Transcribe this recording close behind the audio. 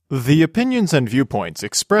The opinions and viewpoints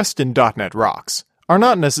expressed in .NET Rocks are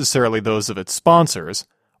not necessarily those of its sponsors,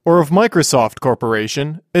 or of Microsoft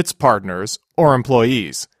Corporation, its partners, or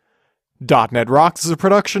employees. .NET Rocks is a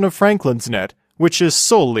production of Franklin's Net, which is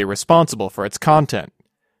solely responsible for its content.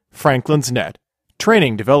 Franklin's Net,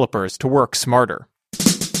 training developers to work smarter.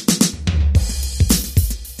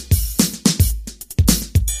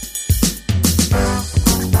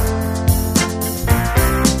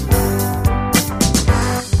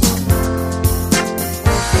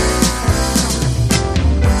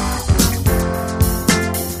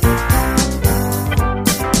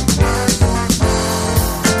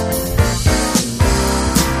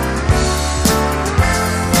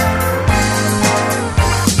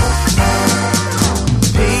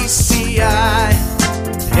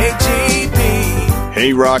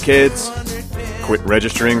 Hey Rockheads, quit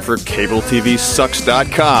registering for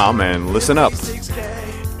CableTVSucks.com and listen up.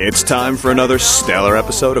 It's time for another stellar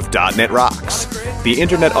episode of .NET Rocks, the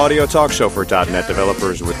internet audio talk show for .NET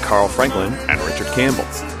developers with Carl Franklin and Richard Campbell.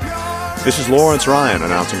 This is Lawrence Ryan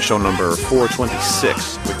announcing show number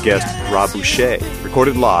 426 with guest Rob Boucher,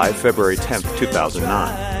 recorded live February 10th,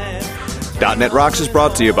 2009. .NET Rocks is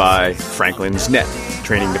brought to you by Franklin's Net,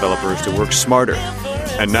 training developers to work smarter.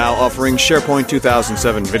 And now offering SharePoint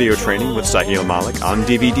 2007 video training with Sahil Malik on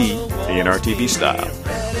DVD, DNR-TV style.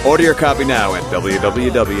 Order your copy now at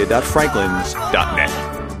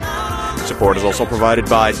www.franklins.net. Support is also provided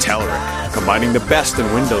by Telerik, combining the best in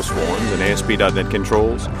Windows Forms and ASP.NET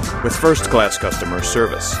controls with first-class customer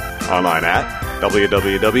service. Online at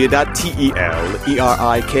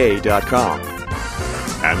www.telerik.com.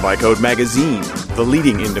 And by Code Magazine, the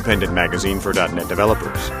leading independent magazine for .NET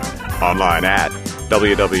developers. Online at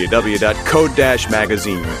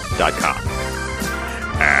www.code-magazine.com.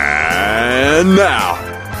 And now,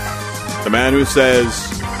 the man who says,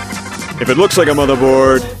 if it looks like a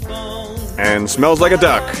motherboard and smells like a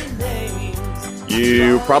duck,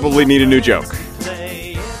 you probably need a new joke.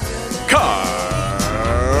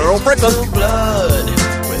 Carl Franklin.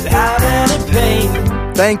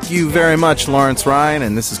 Thank you very much, Lawrence Ryan,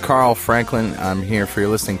 and this is Carl Franklin. I'm here for your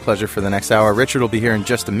listening pleasure for the next hour. Richard will be here in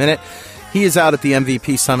just a minute. He is out at the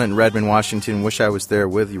MVP Summit in Redmond, Washington. Wish I was there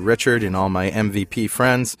with you, Richard, and all my MVP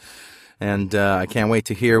friends. And I can't wait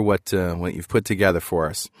to hear what you've put together for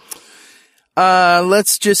us.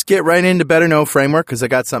 Let's just get right into Better Know Framework, because I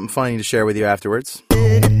got something funny to share with you afterwards.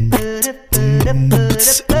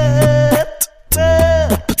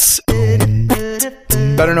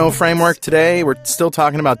 Better Know Framework today. We're still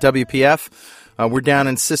talking about WPF. We're down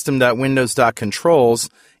in system.windows.controls.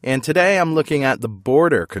 And today I'm looking at the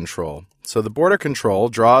border control. So the border control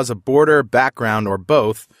draws a border, background, or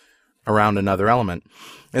both around another element.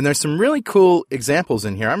 And there's some really cool examples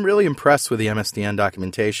in here. I'm really impressed with the MSDN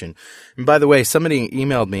documentation. And by the way, somebody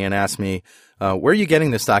emailed me and asked me, where are you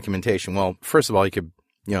getting this documentation? Well, first of all, you could,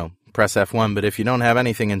 press F1, but if you don't have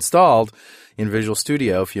anything installed in Visual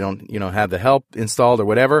Studio, if you don't, have the help installed or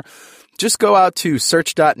whatever, just go out to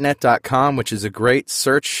search.net.com, which is a great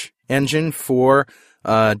search engine for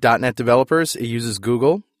 .NET developers. It uses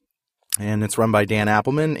Google, and it's run by Dan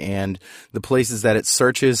Appleman, and the places that it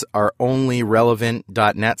searches are only relevant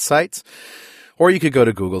 .NET sites. Or you could go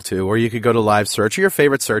to Google too, or you could go to Live Search or your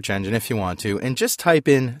favorite search engine if you want to, and just type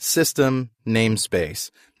in system namespace.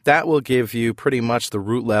 That will give you pretty much the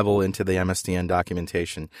root level into the MSDN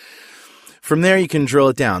documentation. From there, you can drill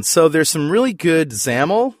it down. So there's some really good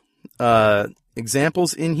XAML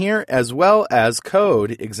examples in here, as well as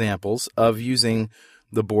code examples of using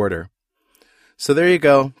the border. So there you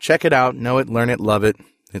go. Check it out. Know it, learn it, love it.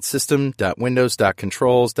 It's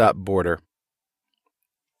system.windows.controls.border.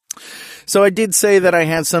 So I did say that I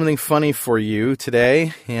had something funny for you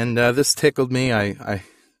today, and this tickled me.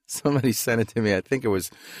 Somebody sent it to me. I think it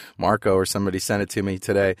was Marco or somebody sent it to me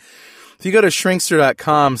today. If you go to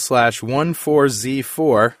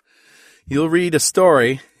shrinkster.com/14Z4, you'll read a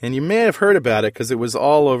story, and you may have heard about it because it was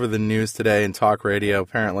all over the news today in talk radio,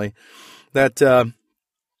 apparently. That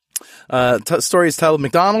story is titled,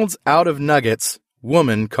 McDonald's Out of Nuggets,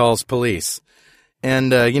 Woman Calls Police.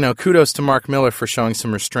 And, kudos to Mark Miller for showing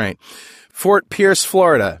some restraint. Fort Pierce,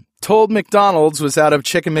 Florida. Told McDonald's was out of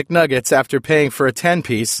Chicken McNuggets after paying for a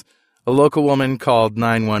 10-piece. A local woman called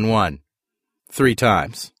 911 3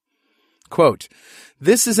 times. Quote,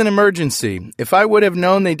 "This is an emergency. If I would have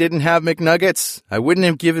known they didn't have McNuggets, I wouldn't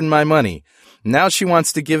have given my money. Now she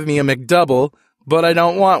wants to give me a McDouble, but I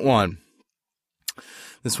don't want one."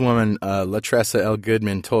 This woman, Latressa L.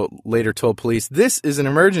 Goodman, later told police, "This is an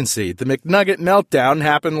emergency. The McNugget meltdown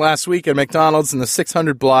happened last week at McDonald's in the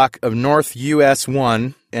 600 block of North US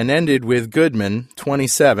 1, and ended with Goodman,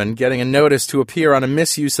 27, getting a notice to appear on a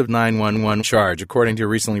misuse of 911 charge, according to a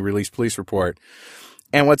recently released police report.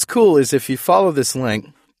 And what's cool is if you follow this link,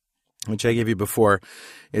 which I gave you before,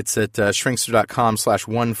 it's at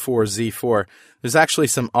shrinkster.com/14Z4. There's actually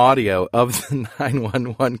some audio of the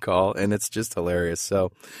 911 call, and it's just hilarious.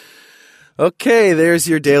 So, okay, there's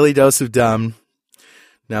your daily dose of dumb.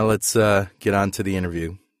 Now let's get on to the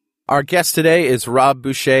interview. Our guest today is Rob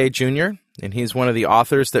Boucher Jr., and he's one of the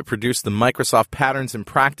authors that produced the Microsoft Patterns and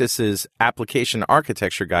Practices Application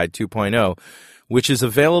Architecture Guide 2.0, which is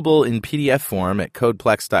available in PDF form at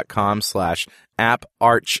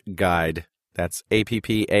codeplex.com/apparchguide. That's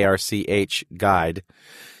APPARCH guide.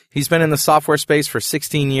 He's been in the software space for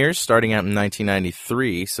 16 years, starting out in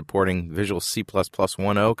 1993, supporting Visual C++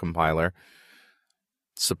 1.0 compiler,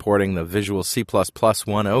 supporting the Visual C++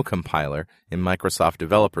 1.0 compiler in Microsoft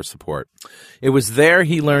Developer Support. It was there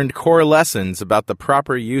he learned core lessons about the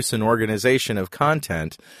proper use and organization of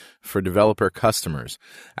content for developer customers.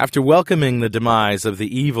 After welcoming the demise of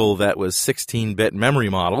the evil that was 16-bit memory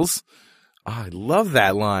models, I love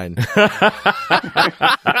that line.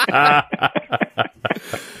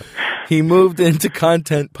 He moved into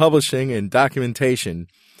content publishing and documentation.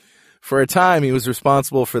 For a time, he was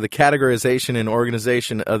responsible for the categorization and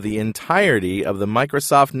organization of the entirety of the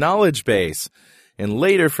Microsoft knowledge base, and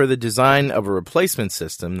later for the design of a replacement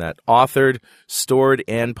system that authored, stored,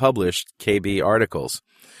 and published KB articles.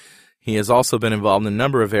 He has also been involved in a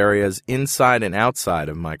number of areas inside and outside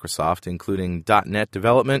of Microsoft, including .NET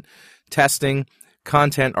development, testing,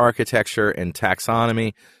 content architecture and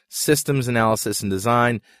taxonomy, systems analysis and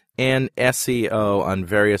design, and SEO on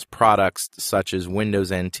various products such as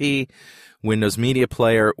Windows NT, Windows Media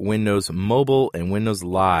Player, Windows Mobile, and Windows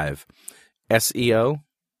Live. SEO?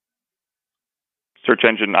 Search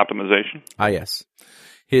engine optimization. Ah, yes.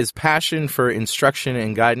 His passion for instruction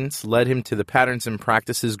and guidance led him to the Patterns and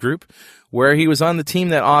Practices group, where he was on the team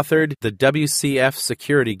that authored the WCF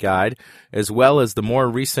Security Guide, as well as the more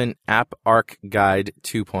recent App Arch Guide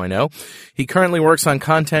 2.0. He currently works on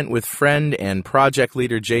content with friend and project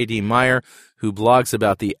leader J.D. Meier, who blogs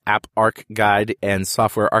about the App Arch Guide and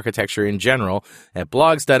software architecture in general at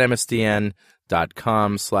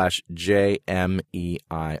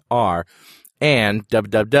blogs.msdn.com/JMEIR. and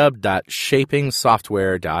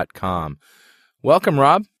www.shapingsoftware.com. Welcome,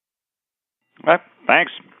 Rob.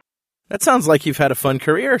 Thanks. That sounds like you've had a fun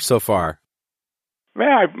career so far.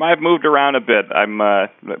 Yeah, I've moved around a bit.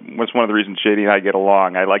 That's one of the reasons JD and I get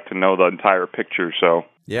along. I like to know the entire picture. So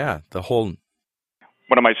yeah, the whole.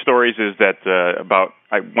 One of my stories is that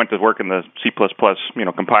I went to work in the C++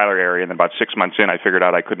 compiler area, and then about 6 months in, I figured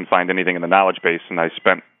out I couldn't find anything in the knowledge base, and I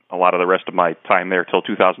spent a lot of the rest of my time there till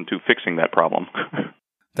 2002 fixing that problem.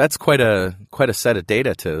 That's quite a set of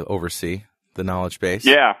data to oversee, the knowledge base.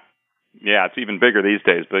 Yeah, it's even bigger these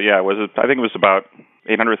days. But yeah, I think it was about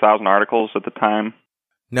 800,000 articles at the time.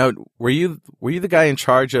 Now, were you the guy in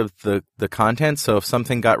charge of the content? So if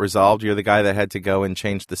something got resolved, you're the guy that had to go and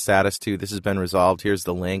change the status to this has been resolved, here's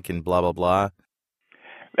the link, and blah blah blah.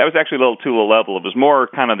 That was actually a little too low level. It was more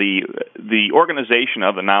kind of the organization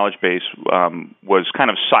of the knowledge base was kind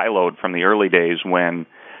of siloed from the early days when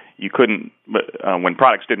you couldn't, when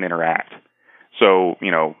products didn't interact. So,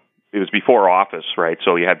 it was before Office, right?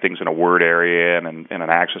 So you had things in a Word area and an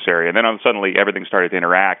Access area. And then suddenly everything started to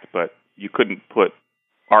interact, but you couldn't put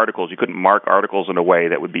articles, you couldn't mark articles in a way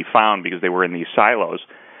that would be found because they were in these silos.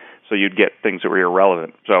 So you'd get things that were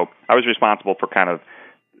irrelevant. So I was responsible for kind of,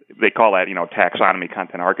 they call that, taxonomy,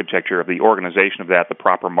 content architecture, of the organization of that, the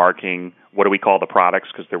proper marking, what do we call the products,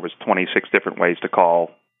 because there was 26 different ways to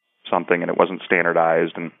call something and it wasn't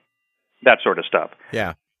standardized and that sort of stuff.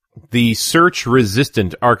 Yeah. The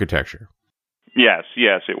search-resistant architecture. Yes,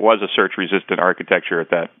 it was a search-resistant architecture at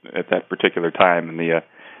that particular time, and it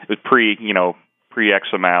was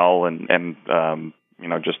pre-XML and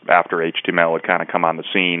just after HTML had kind of come on the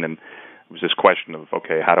scene, and it was this question of,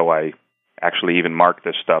 okay, how do I actually even mark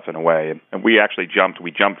this stuff in a way? And we actually jumped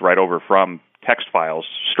right over from text files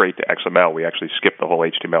straight to XML. We actually skipped the whole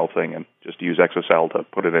HTML thing and just used XSL to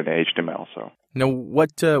put it into HTML. So now,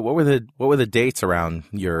 what were the dates around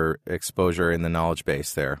your exposure in the knowledge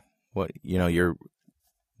base there? When are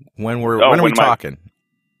we talking?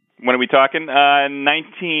 When are we talking?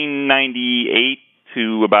 1998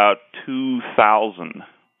 to about 2000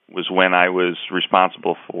 was when I was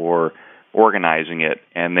responsible for organizing it.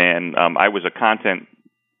 And then I was a content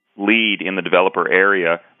lead in the developer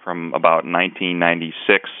area from about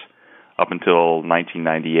 1996 up until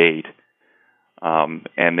 1998.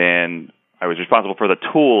 And then I was responsible for the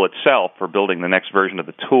tool itself, for building the next version of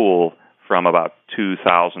the tool from about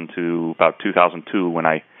 2000 to about 2002 when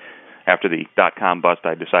after the .com bust,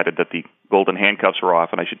 I decided that the golden handcuffs were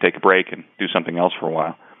off and I should take a break and do something else for a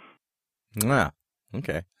while. Ah,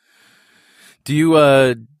 okay. Do you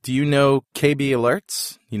know KB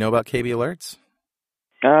Alerts? You know about KB Alerts?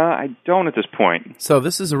 I don't at this point. So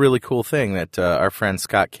this is a really cool thing that our friend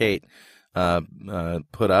Scott Kate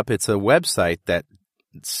put up. It's a website that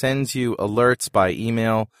sends you alerts by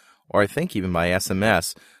email or I think even by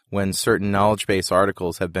SMS when certain knowledge base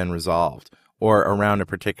articles have been resolved or around a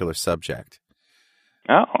particular subject.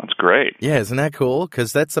 Oh, that's great. Yeah, isn't that cool?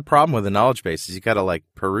 Because that's the problem with the knowledge base is you got to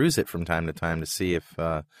peruse it from time to time to see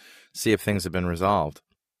if things have been resolved.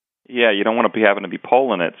 Yeah, you don't want to be having to be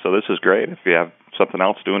polling it, so this is great if you have something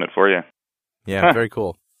else doing it for you. Yeah, very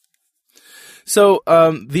cool. So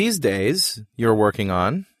these days you're working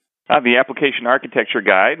on? The Application Architecture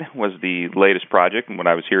Guide was the latest project and what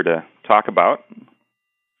I was here to talk about.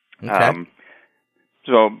 Okay.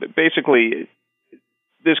 So basically,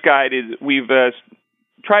 this guide is, we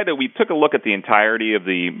took a look at the entirety of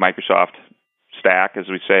the Microsoft stack, as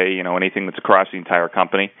we say, anything that's across the entire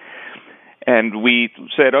company. And we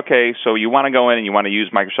said, okay, so you want to go in and you want to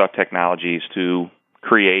use Microsoft technologies to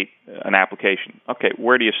create an application. Okay,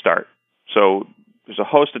 where do you start? So there's a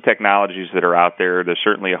host of technologies that are out there. There's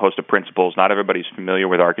certainly a host of principles. Not everybody's familiar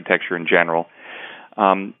with architecture in general.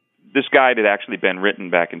 This guide had actually been written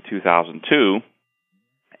back in 2002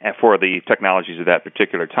 for the technologies of that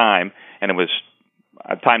particular time, and it was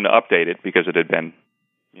time to update it because it had been,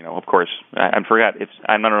 of course, I forgot.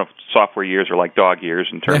 I don't know if software years are like dog years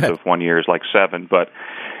in terms of 1 year is like 7, but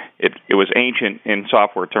it was ancient in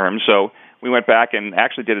software terms. So we went back and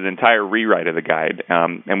actually did an entire rewrite of the guide,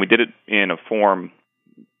 and we did it in a form.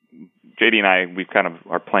 JD and I, we kind of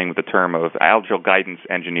are playing with the term of agile guidance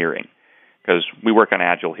engineering because we work on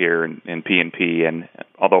Agile here in P&P, and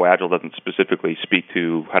although Agile doesn't specifically speak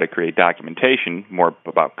to how to create documentation, more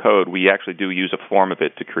about code, we actually do use a form of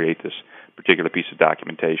it to create this particular piece of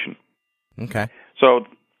documentation. Okay. So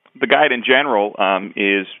the guide in general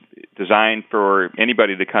is designed for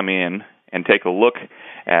anybody to come in and take a look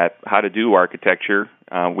at how to do architecture.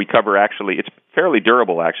 We cover it's fairly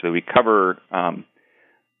durable actually. We cover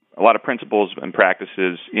a lot of principles and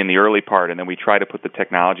practices in the early part, and then we try to put the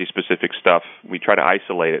technology-specific stuff, we try to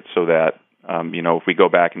isolate it so that, if we go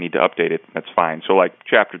back and need to update it, that's fine. So like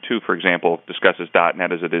Chapter 2, for example, discusses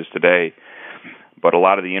 .NET as it is today, but a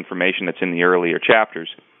lot of the information that's in the earlier chapters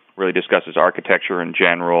really discusses architecture in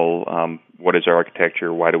general, what is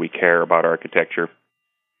architecture, why do we care about architecture,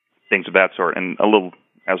 things of that sort. And a little,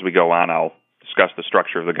 as we go on, I'll discuss the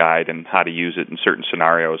structure of the guide and how to use it in certain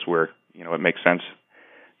scenarios where, it makes sense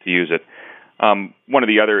to use it. One of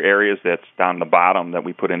the other areas that's down the bottom that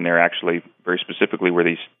we put in there actually very specifically were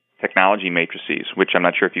these technology matrices, which I'm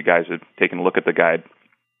not sure if you guys have taken a look at the guide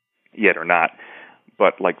yet or not,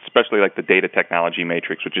 but especially the data technology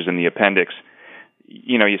matrix, which is in the appendix.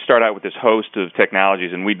 You start out with this host of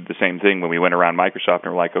technologies, and we did the same thing when we went around Microsoft,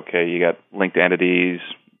 and we're like, okay, you got linked entities,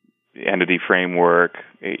 entity framework,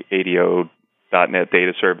 ADO.NET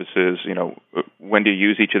data services, when do you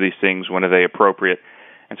use each of these things, when are they appropriate?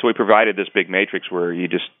 And so we provided this big matrix where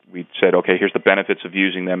we said, okay, here's the benefits of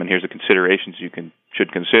using them, and here's the considerations you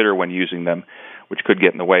should consider when using them, which could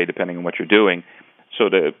get in the way depending on what you're doing. So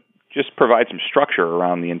to just provide some structure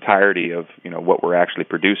around the entirety of what we're actually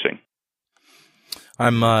producing.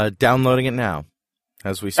 I'm downloading it now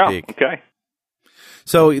as we speak. Oh, okay.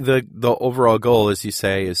 So the overall goal, as you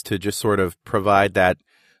say, is to just sort of provide that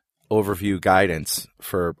overview guidance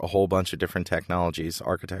for a whole bunch of different technologies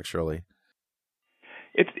architecturally.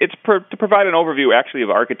 It's to provide an overview actually of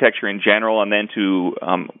architecture in general, and then to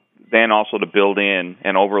then also to build in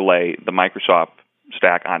and overlay the Microsoft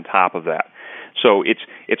stack on top of that. So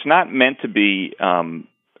it's not meant to be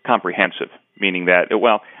comprehensive, meaning that,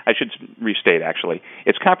 I should restate actually.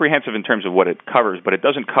 It's comprehensive in terms of what it covers, but it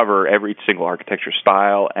doesn't cover every single architecture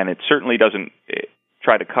style, and it certainly doesn't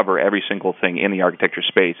try to cover every single thing in the architecture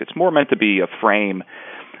space. It's more meant to be a frame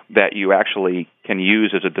that you actually can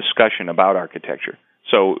use as a discussion about architecture.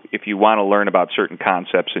 So if you want to learn about certain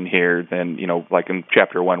concepts in here, then, like in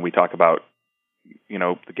Chapter 1, we talk about,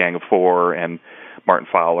 the Gang of Four and Martin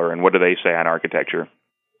Fowler and what do they say on architecture.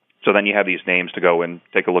 So then you have these names to go and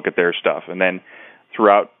take a look at their stuff. And then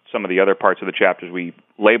throughout some of the other parts of the chapters, we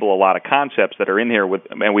label a lot of concepts that are in here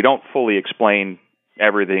and we don't fully explain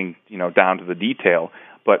everything, down to the detail.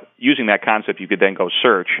 But using that concept, you could then go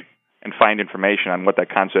search and find information on what that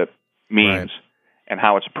concept means and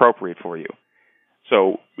how it's appropriate for you.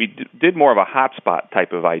 So we did more of a hotspot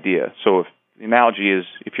type of idea. So if the analogy is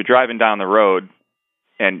if you're driving down the road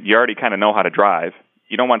and you already kind of know how to drive,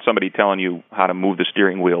 you don't want somebody telling you how to move the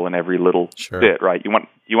steering wheel in every little bit, right?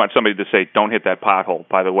 You want somebody to say, don't hit that pothole.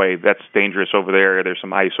 By the way, that's dangerous over there. There's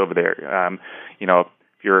some ice over there.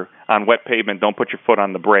 If you're on wet pavement, don't put your foot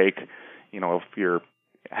on the brake. If you're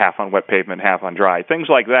half on wet pavement, half on dry. Things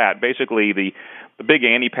like that. Basically, the big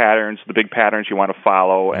anti-patterns, the big patterns you want to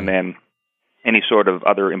follow, and then any sort of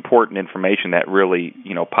other important information that really,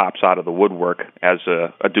 pops out of the woodwork as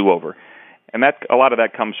a do-over. And that a lot of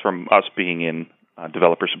that comes from us being in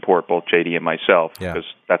developer support, both JD and myself, because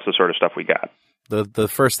that's the sort of stuff we got. The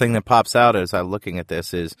first thing that pops out as I'm looking at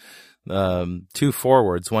this is two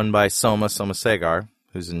forewords, one by Soma Somasegar,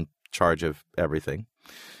 who's in charge of everything,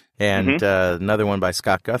 and another one by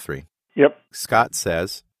Scott Guthrie. Yep. Scott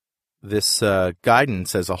says, this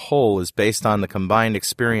guidance as a whole is based on the combined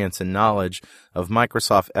experience and knowledge of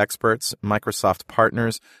Microsoft experts, Microsoft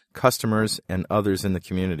partners, customers, and others in the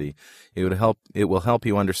community. It will help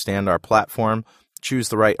you understand our platform, choose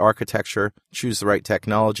the right architecture, choose the right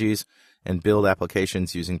technologies, and build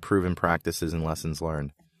applications using proven practices and lessons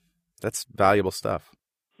learned. That's valuable stuff.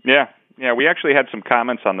 Yeah. We actually had some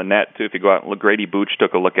comments on the net, too. If you go out and look, Grady Booch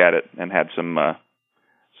took a look at it and had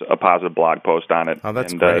a positive blog post on it. Oh,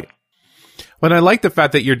 that's great. Well, I like the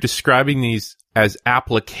fact that you're describing these as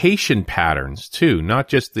application patterns, too, not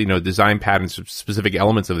just, design patterns of specific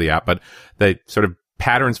elements of the app, but the sort of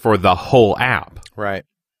patterns for the whole app. Right.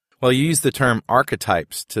 Well, you use the term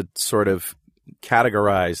archetypes to sort of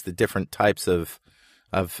categorize the different types of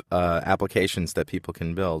applications that people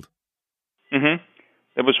can build. Mm-hmm.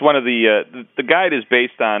 It was one of the guide is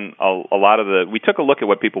based on a lot of we took a look at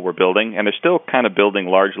what people were building, and they're still kind of building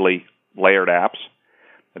largely layered apps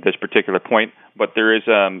at this particular point. But there is,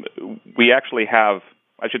 we actually have,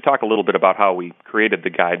 I should talk a little bit about how we created the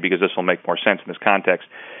guide, because this will make more sense in this context.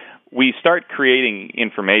 We start creating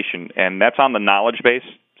information, and that's on the knowledge base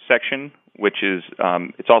section, which is,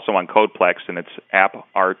 it's also on Codeplex, and it's App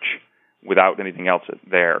Arch without anything else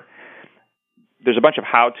there. There's a bunch of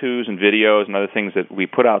how-tos and videos and other things that we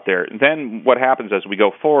put out there. And then what happens as we go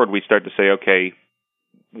forward, we start to say, okay,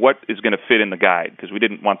 what is going to fit in the guide? Because we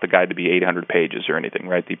didn't want the guide to be 800 pages or anything,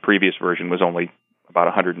 right? The previous version was only about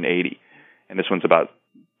 180, and this one's about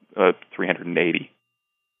 380.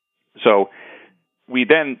 So we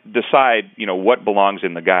then decide, what belongs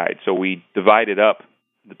in the guide. So we divided up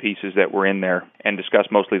the pieces that were in there and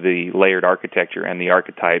discussed mostly the layered architecture and the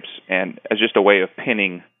archetypes, and as just a way of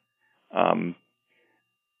pinning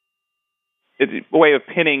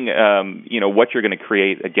what you're going to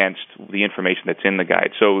create against the information that's in the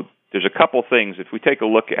guide. So there's a couple things. If we take a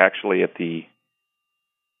look actually at it's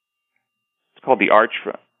called the arch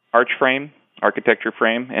frame, architecture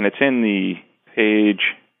frame, and it's in the page,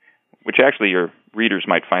 which actually your readers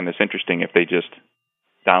might find this interesting if they just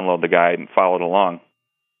download the guide and follow it along.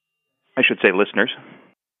 I should say listeners.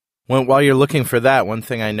 Well, while you're looking for that, one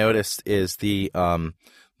thing I noticed is the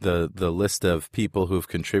list of people who've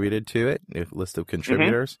contributed to it, a list of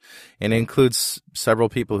contributors, and it includes several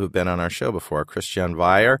people who've been on our show before: Christian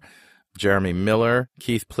Meier, Jeremy Miller,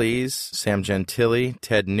 Keith Please, Sam Gentili,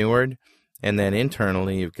 Ted Neward, and then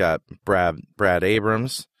internally you've got Brad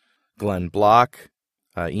Abrams, Glenn Block,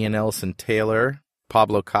 Ian Ellison Taylor,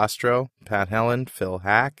 Pablo Castro, Pat Helen, Phil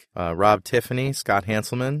Hack, Rob Tiffany, Scott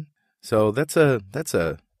Hanselman. So that's a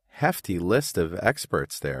hefty list of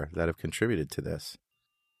experts there that have contributed to this.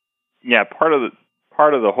 Yeah, part of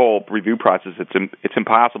the whole review process, it's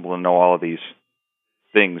impossible to know all of these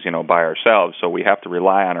things, by ourselves. So we have to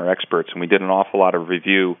rely on our experts, and we did an awful lot of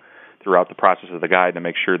review throughout the process of the guide to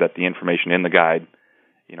make sure that the information in the guide,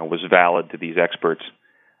 was valid to these experts.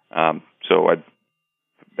 That's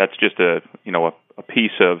just a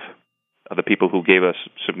piece of the people who gave us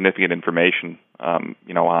significant information, on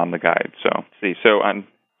the guide. So let's see. So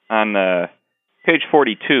on page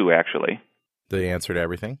 42, actually, the answer to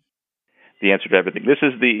everything. The answer to everything. This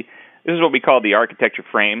is what we call the architecture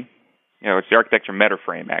frame. It's the architecture meta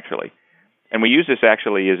frame, actually. And we use this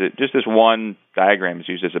actually just this one diagram is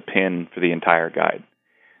used as a pin for the entire guide.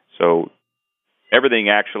 So everything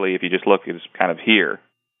actually, if you just look, is kind of here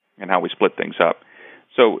and how we split things up.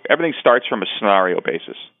 So everything starts from a scenario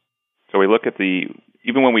basis. So we look at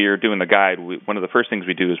even when we are doing the guide, one of the first things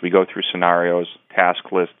we do is we go through scenarios,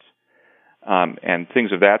 task lists, and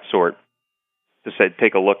things of that sort to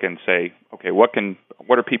take a look and say, okay, what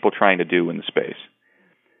are people trying to do in the space?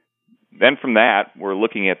 Then from that, we're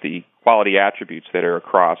looking at the quality attributes that are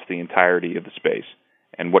across the entirety of the space,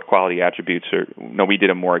 and what quality attributes are. No, we did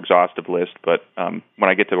a more exhaustive list, but when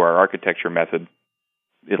I get to our architecture method,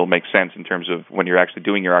 it'll make sense in terms of when you're actually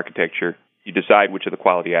doing your architecture, you decide which of the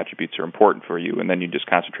quality attributes are important for you, and then you just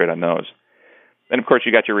concentrate on those. then of course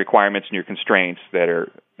you got your requirements and your constraints that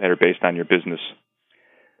are based on your business.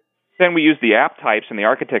 Then we use the app types and the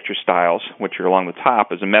architecture styles, which are along the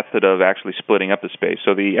top, as a method of actually splitting up the space.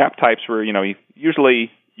 So the app types were,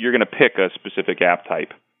 usually you're going to pick a specific app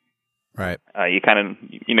type. Right. You kind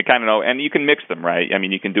of know, and you can mix them, right? I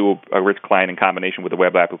mean, you can do a rich client in combination with a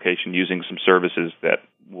web application using some services that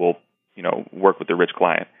will, work with the rich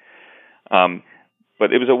client.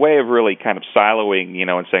 But it was a way of really kind of siloing,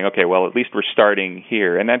 and saying, okay, well, at least we're starting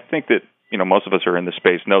here. And I think that, most of us are in the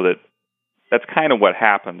space know that that's kind of what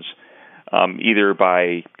happens, either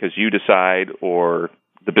because you decide or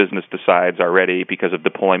the business decides already because of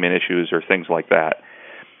deployment issues or things like that.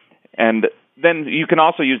 And then you can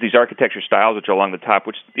also use these architecture styles, which are along the top,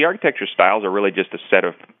 which the architecture styles are really just a set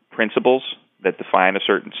of principles that define a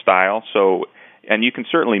certain style. So, and you can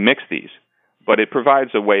certainly mix these, but it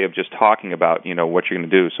provides a way of just talking about, what you're going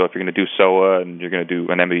to do. So if you're going to do SOA and you're going to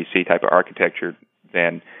do an MVC type of architecture,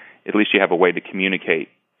 then at least you have a way to communicate,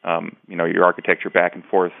 your architecture back and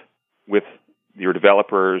forth with your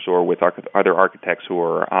developers or with other architects who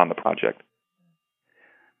are on the project.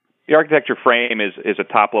 The architecture frame is a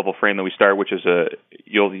top-level frame that we start, which is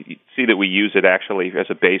you'll see that we use it actually as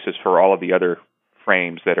a basis for all of the other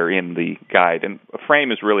frames that are in the guide. And a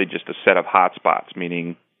frame is really just a set of hotspots,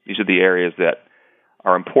 meaning these are the areas that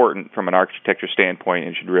are important from an architecture standpoint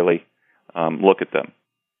and should really look at them.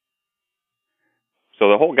 So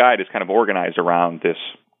the whole guide is kind of organized around this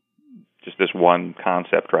one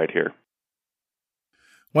concept right here.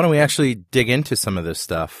 Why don't we actually dig into some of this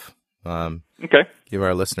stuff? Okay. Give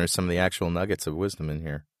our listeners some of the actual nuggets of wisdom in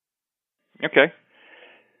here. Okay.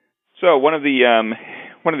 So one of the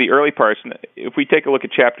early parts, if we take a look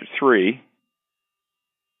at Chapter 3,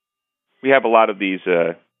 we have a lot of these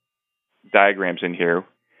diagrams in here.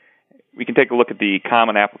 We can take a look at the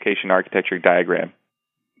Common Application Architecture diagram.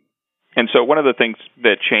 And so one of the things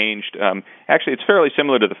that changed, actually it's fairly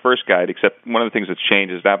similar to the first guide, except one of the things that's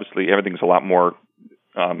changed is obviously everything's a lot more,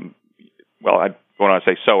 I don't want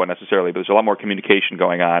to say SOA necessarily, but there's a lot more communication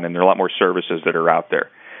going on, and there are a lot more services that are out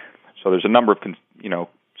there. So there's a number of,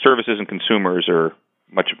 services and consumers are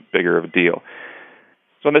much bigger of a deal.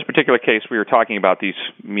 So in this particular case, we were talking about these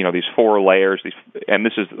four layers, and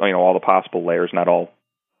this is, all the possible layers. Not all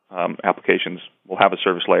applications will have a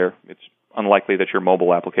service layer. It's unlikely that your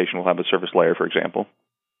mobile application will have a service layer, for example.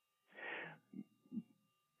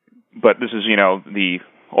 But this is, the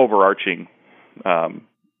overarching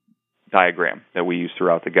diagram that we use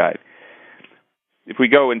throughout the guide. If we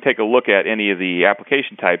go and take a look at any of the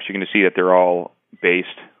application types, you're going to see that they're all based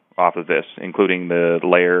off of this, including the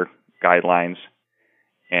layer guidelines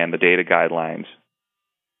and the data guidelines,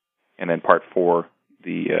 and then part 4,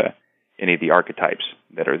 any of the archetypes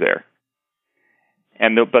that are there.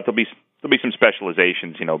 And but there'll be some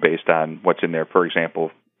specializations, based on what's in there. For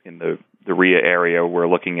example, in the REA area, we're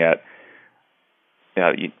looking at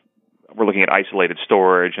isolated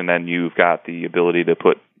storage, and then you've got the ability to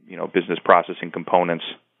put, business processing components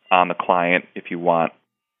on the client if you want,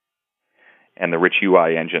 and the rich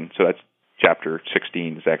UI engine. So that's chapter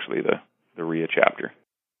 16 is actually the REA chapter.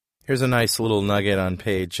 Here's a nice little nugget on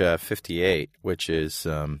page 58, which is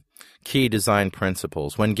key design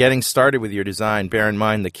principles. When getting started with your design, bear in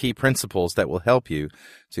mind the key principles that will help you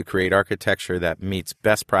to create architecture that meets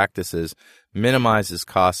best practices, minimizes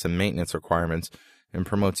costs and maintenance requirements, and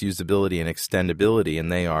promotes usability and extendability.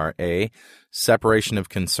 And they are A, separation of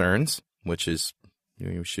concerns, which is,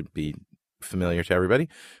 should be familiar to everybody,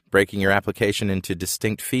 breaking your application into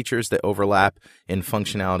distinct features that overlap in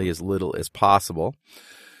functionality as little as possible.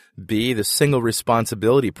 B, the single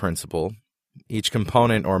responsibility principle. Each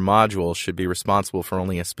component or module should be responsible for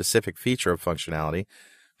only a specific feature of functionality,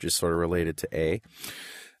 which is sort of related to A.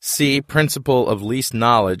 C, principle of least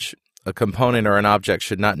knowledge. A component or an object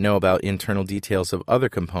should not know about internal details of other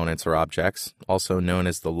components or objects, also known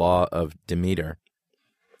as the law of Demeter.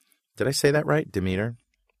 Did I say that right? Demeter?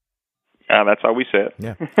 That's how we say it.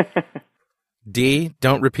 Yeah. D,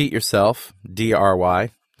 don't repeat yourself. D-R-Y,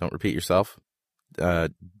 don't repeat yourself.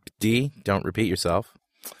 D, don't repeat yourself.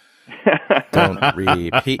 Don't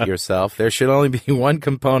repeat yourself. There should only be one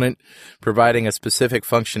component providing a specific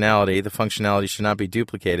functionality. The functionality should not be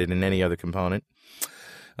duplicated in any other component.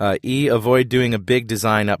 E, avoid doing a big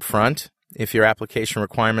design up front. If your application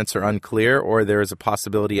requirements are unclear or there is a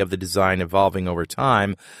possibility of the design evolving over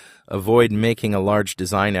time, avoid making a large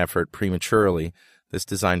design effort prematurely. This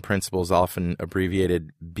design principle is often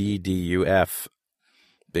abbreviated BDUF,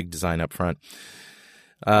 big design up front.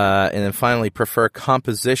 And then finally, prefer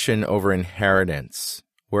composition over inheritance.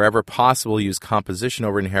 Wherever possible, use composition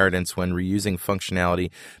over inheritance when reusing functionality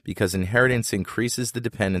because inheritance increases the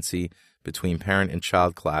dependency between parent and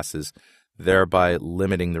child classes, thereby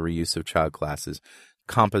limiting the reuse of child classes.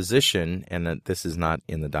 Composition, and this is not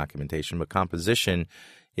in the documentation, but composition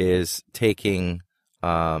is taking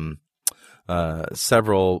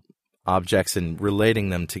several objects and relating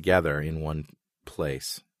them together in one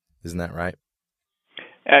place. Isn't that right?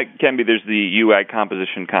 It can be. There's the UI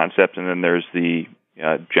composition concept, and then there's the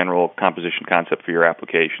general composition concept for your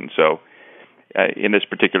application. So in this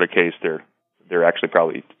particular case, they're actually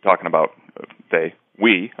probably talking about,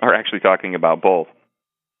 we are actually talking about both.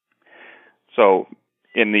 So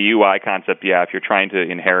in the UI concept, if you're trying to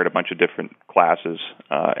inherit a bunch of different classes,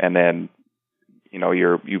 and then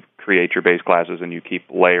you create your base classes and you keep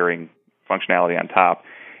layering functionality on top,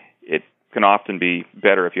 it can often be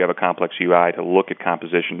better if you have a complex UI to look at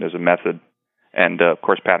composition as a method. And of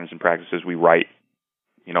course, patterns and practices, we write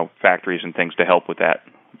factories and things to help with that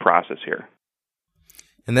process here.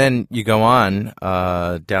 And then you go on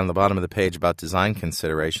down the bottom of the page about design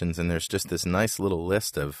considerations, and there's just this nice little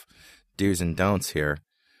list of do's and don'ts here,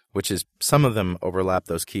 which is some of them overlap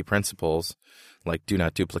those key principles, like do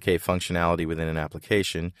not duplicate functionality within an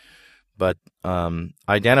application, but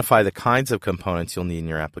identify the kinds of components you'll need in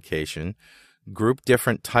your application, group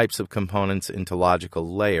different types of components into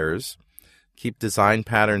logical layers, keep design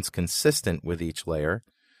patterns consistent with each layer,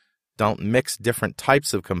 don't mix different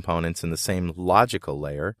types of components in the same logical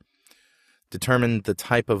layer, determine the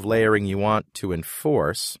type of layering you want to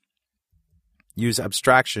enforce, use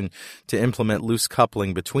abstraction to implement loose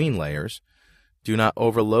coupling between layers, do not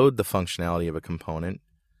overload the functionality of a component,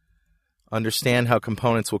 understand how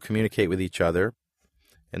components will communicate with each other,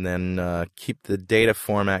 and then keep the data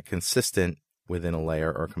format consistent within a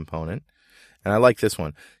layer or component. And I like this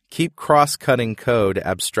one. Keep cross-cutting code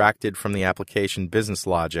abstracted from the application business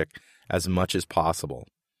logic as much as possible.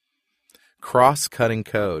 Cross-cutting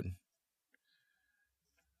code.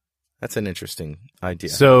 That's an interesting idea.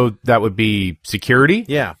 So that would be security?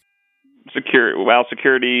 Yeah.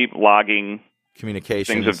 Security, logging,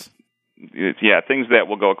 communications. Things that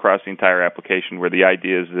will go across the entire application, where the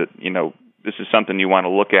idea is that, this is something you want to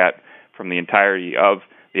look at from the entirety of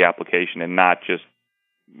the application and not just,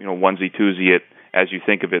 onesie-twosie it as you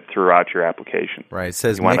think of it throughout your application. Right. It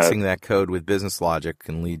says mixing that code with business logic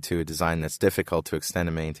can lead to a design that's difficult to extend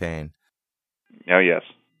and maintain. Oh, yes.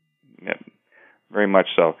 Yeah, very much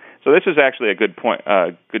so. So this is actually a good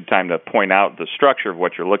time to point out the structure of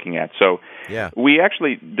what you're looking at. So we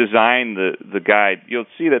actually designed the guide. You'll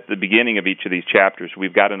see that at the beginning of each of these chapters,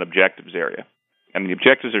 we've got an objectives area. And the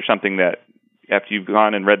objectives are something that, after you've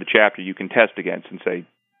gone and read the chapter, you can test against and say,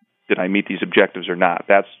 did I meet these objectives or not?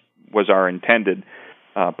 That was our intended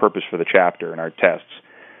purpose for the chapter and our tests.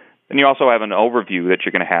 Then you also have an overview that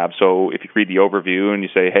you're going to have. So if you read the overview and you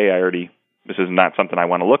say, hey, this is not something I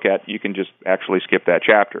want to look at, you can just actually skip that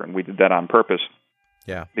chapter. And we did that on purpose.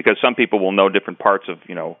 Yeah. Because some people will know different parts of,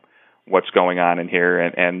 what's going on in here,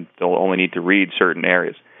 and they'll only need to read certain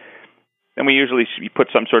areas. Then we usually put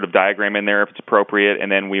some sort of diagram in there if it's appropriate, and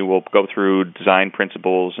then we will go through design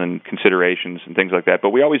principles and considerations and things like that.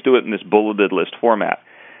 But we always do it in this bulleted list format.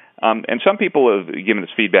 And some people have given us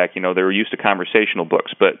feedback, they were used to conversational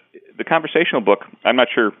books. But the conversational book, I'm not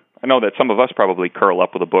sure, I know that some of us probably curl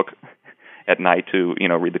up with a book at night to,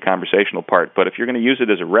 read the conversational part. But if you're going to use it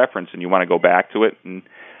as a reference and you want to go back to it, and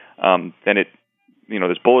then it,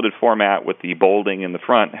 this bulleted format with the bolding in the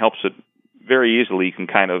front helps it very easily. You can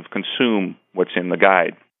kind of consume what's in the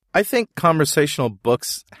guide. I think conversational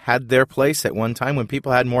books had their place at one time when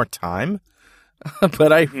people had more time.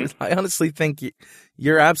 But I honestly think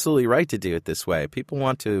you're absolutely right to do it this way. People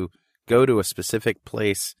want to go to a specific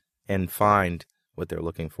place and find what they're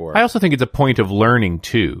looking for. I also think it's a point of learning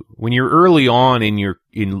too. When you're early on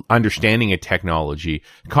in understanding a technology,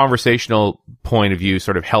 conversational point of view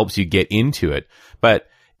sort of helps you get into it. But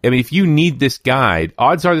I mean, if you need this guide,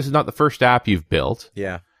 odds are this is not the first app you've built.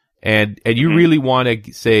 Yeah. And you really want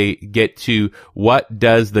to get to what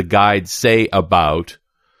does the guide say about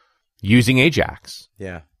using Ajax?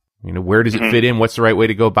 Yeah. Where does it fit in? What's the right way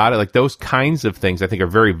to go about it? Like those kinds of things I think are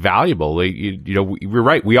very valuable. We're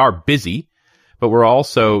right. We are busy, but we're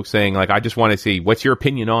also saying I just want to see what's your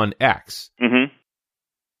opinion on X. Mm-hmm.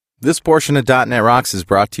 This portion of .NET Rocks is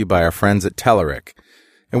brought to you by our friends at Telerik.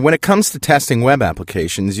 And when it comes to testing web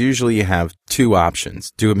applications, usually you have two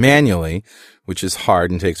options. Do it manually, which is hard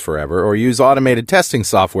and takes forever, or use automated testing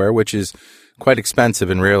software, which is quite expensive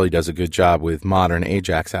and rarely does a good job with modern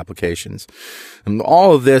Ajax applications. And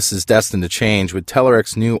all of this is destined to change with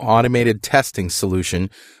Telerik's new automated testing solution,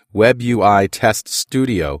 Web UI Test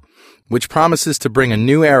Studio, which promises to bring a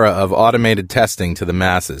new era of automated testing to the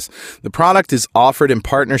masses. The product is offered in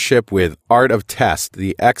partnership with Art of Test,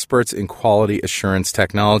 the experts in quality assurance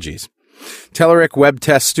technologies. Telerik Web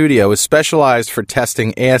Test Studio is specialized for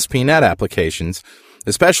testing ASP.NET applications,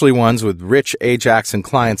 especially ones with rich AJAX and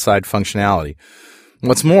client-side functionality.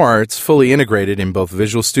 What's more, it's fully integrated in both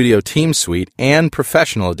Visual Studio Team Suite and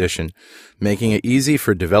Professional Edition, making it easy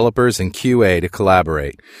for developers and QA to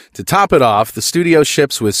collaborate. To top it off, the Studio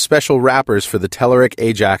ships with special wrappers for the Telerik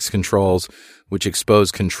AJAX controls, which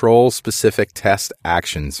expose control-specific test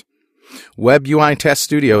actions. Web UI Test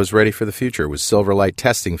Studio is ready for the future with Silverlight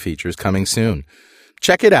testing features coming soon.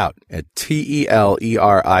 Check it out at telerik.com,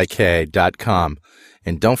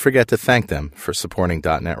 and don't forget to thank them for supporting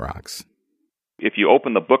 .NET Rocks. If you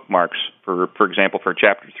open the bookmarks, for example, for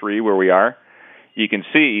Chapter 3, where we are, you can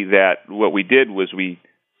see that what we did was we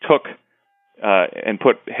took and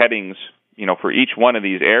put headings, for each one of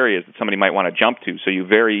these areas that somebody might want to jump to, so you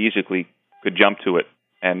very easily could jump to it.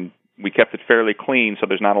 And we kept it fairly clean, so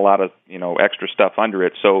there's not a lot of, extra stuff under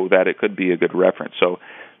it, so that it could be a good reference. So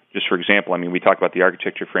just for example, we talk about the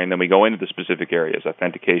architecture frame, then we go into the specific areas: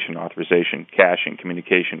 authentication, authorization, caching,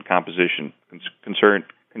 communication, composition,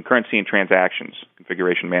 concurrency and transactions,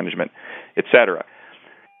 configuration management, etc.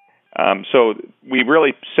 So we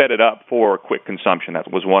really set it up for quick consumption.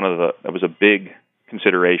 That was a big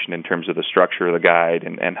consideration in terms of the structure of the guide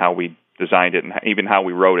and how we designed it and even how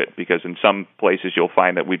we wrote it, because in some places you'll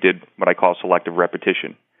find that we did what I call selective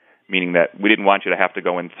repetition, meaning that we didn't want you to have to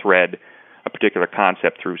go and thread a particular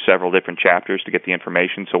concept through several different chapters to get the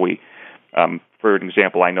information. So we, for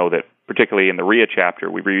example, I know that particularly in the REA chapter,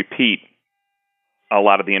 we repeat a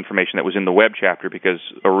lot of the information that was in the web chapter because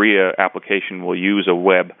a REA application will use a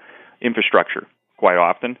web infrastructure quite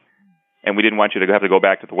often, and we didn't want you to have to go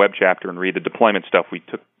back to the web chapter and read the deployment stuff. We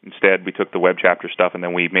took the web chapter stuff and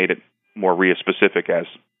then we made it more REA specific as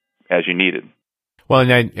you needed. Well,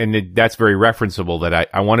 and that's very referenceable. That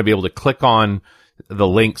I want to be able to click on the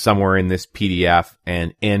link somewhere in this PDF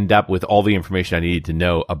and end up with all the information I needed to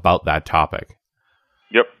know about that topic.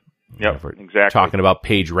 Yep, exactly. Talking about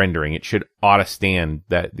page rendering, it should auto-stand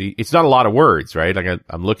that it's not a lot of words, right? Like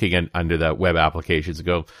I'm looking under the web applications and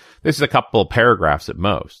go, this is a couple of paragraphs at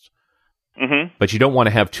most. Mm-hmm. But you don't want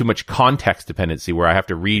to have too much context dependency where I have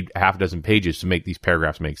to read half a dozen pages to make these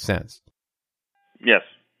paragraphs make sense. Yes,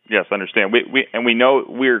 understand. We know,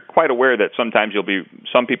 we're quite aware that sometimes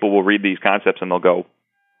some people will read these concepts and they'll go,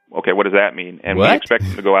 okay, what does that mean? And what? We expect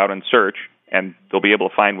them to go out and search, and they'll be able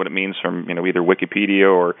to find what it means from either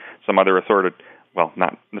Wikipedia or some other authoritative, well,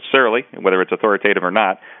 not necessarily, whether it's authoritative or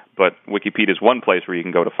not, but Wikipedia is one place where you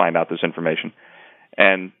can go to find out this information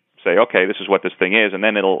and say, okay, this is what this thing is, and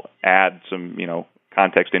then it'll add some,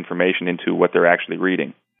 context information into what they're actually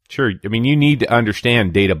reading. Sure. You need to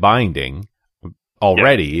understand data binding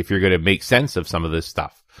already if you're going to make sense of some of this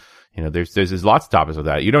stuff. There's lots of topics with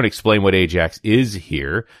that. You don't explain what AJAX is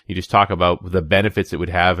here. You just talk about the benefits it would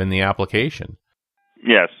have in the application.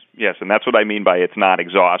 Yes, and that's what I mean by it's not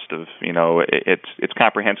exhaustive. It's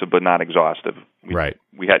comprehensive but not exhaustive. Right.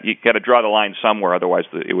 You got to draw the line somewhere, otherwise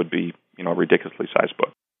it would be a ridiculously sized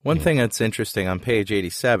book. One thing that's interesting on page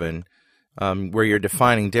 87, where you're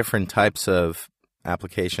defining different types of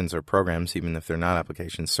applications or programs, even if they're not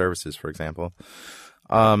applications, services, for example,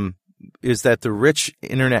 is that the rich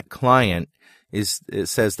Internet client it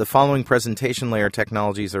says the following presentation layer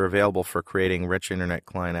technologies are available for creating rich Internet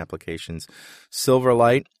client applications: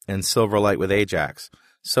 Silverlight and Silverlight with AJAX.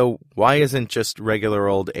 So why isn't just regular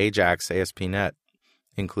old AJAX ASP.NET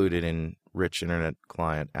included in rich Internet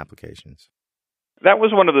client applications? That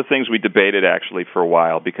was one of the things we debated actually for a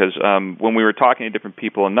while, because when we were talking to different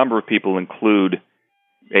people, a number of people include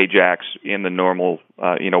AJAX in the normal,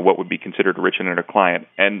 what would be considered a rich Internet client.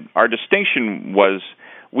 And our distinction was,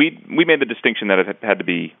 we made the distinction that it had to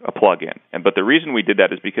be a plug-in. But the reason we did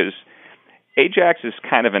that is because AJAX is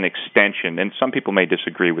kind of an extension, and some people may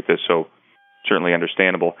disagree with this, so certainly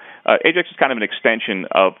understandable. AJAX is kind of an extension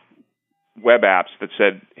of web apps that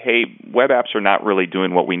said, hey, web apps are not really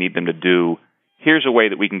doing what we need them to do. Here's a way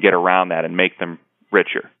that we can get around that and make them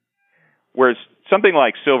richer. Whereas something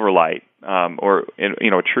like Silverlight, or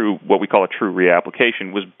what we call a true REA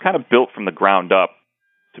application, was kind of built from the ground up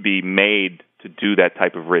to be made to do that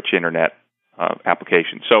type of rich Internet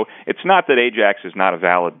application. So it's not that AJAX is not a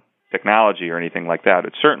valid technology or anything like that.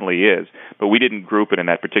 It certainly is, but we didn't group it in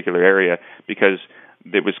that particular area because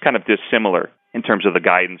it was kind of dissimilar in terms of the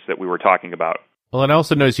guidance that we were talking about. Well, and I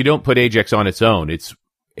also notice you don't put AJAX on its own. It's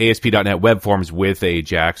ASP.NET Web Forms with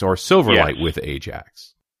AJAX or Silverlight with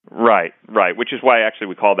AJAX. Right. Which is why actually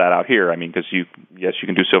we call that out here. I mean, because you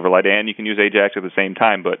can do Silverlight and you can use Ajax at the same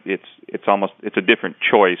time, but it's a different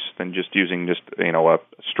choice than just using a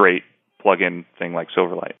straight plug-in thing like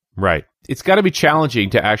Silverlight. Right. It's got to be challenging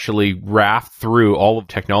to actually raft through all of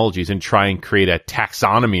technologies and try and create a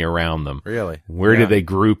taxonomy around them. Really? Where do they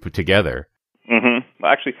group together? Mm-hmm.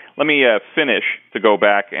 Well, actually, let me finish to go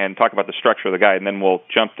back and talk about the structure of the guide, and then we'll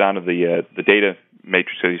jump down to the data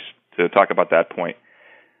matrices to talk about that point.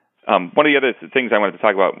 One of the other things I wanted to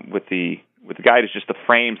talk about with the guide is just the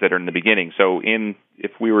frames that are in the beginning. So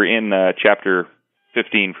if we were in chapter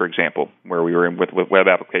 15, for example, where we were in with web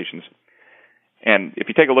applications, and if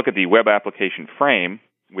you take a look at the web application frame,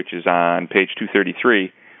 which is on page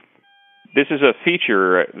 233, this is a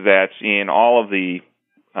feature that's in all of the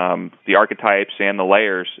archetypes and the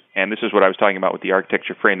layers, and this is what I was talking about with the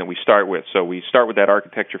architecture frame that we start with. So we start with that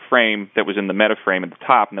architecture frame that was in the meta frame at the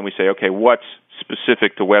top, and then we say, okay, what's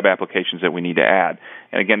specific to web applications that we need to add?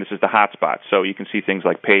 And again, this is the hotspots. So you can see things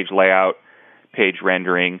like page layout, page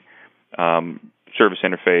rendering, service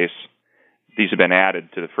interface. These have been added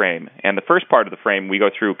to the frame. And the first part of the frame, we go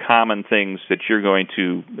through common things that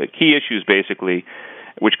the key issues basically,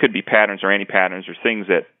 which could be patterns or anti-patterns or things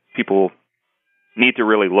that people need to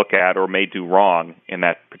really look at or may do wrong in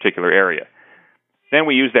that particular area. Then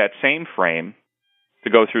we use that same frame to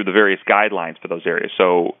go through the various guidelines for those areas.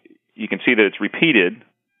 So you can see that it's repeated.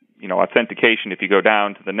 Authentication, if you go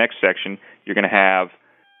down to the next section, you're going to have,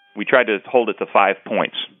 we tried to hold it to 5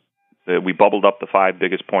 points. We bubbled up the 5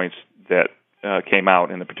 biggest points that came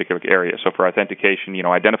out in the particular area. So for authentication,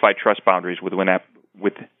 identify trust boundaries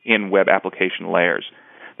within web application layers.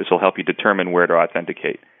 This will help you determine where to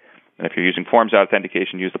authenticate. And if you're using forms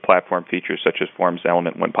authentication, use the platform features such as forms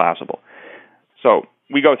element when possible. So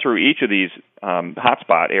we go through each of these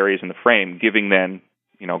hotspot areas in the frame, giving then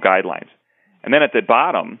guidelines. And then at the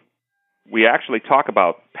bottom, we actually talk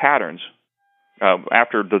about patterns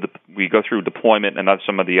after we go through deployment and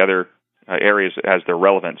some of the other areas as they're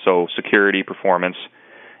relevant. So security, performance,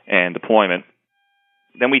 and deployment.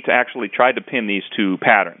 Then we actually tried to pin these to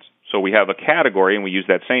patterns. So we have a category, and we use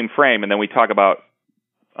that same frame, and then we talk about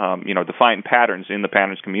define patterns in the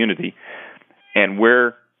patterns community and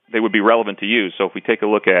where they would be relevant to use. So if we take a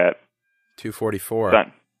look at 244.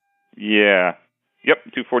 Yeah. Yep,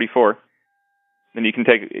 244. Then you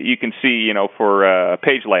can see, for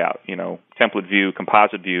page layout, template view,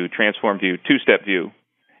 composite view, transform view, two-step view.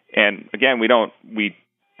 And again, we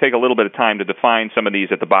take a little bit of time to define some of these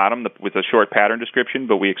at the bottom with a short pattern description,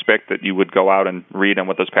 but we expect that you would go out and read on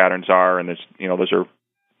what those patterns are, and those are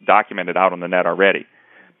documented out on the net already.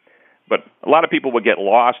 But a lot of people would get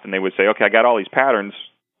lost, and they would say, okay, I got all these patterns.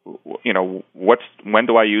 When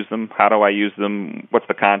do I use them? How do I use them? What's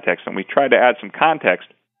the context? And we tried to add some context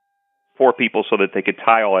for people so that they could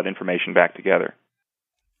tie all that information back together.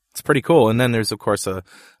 It's pretty cool. And then there's, of course, a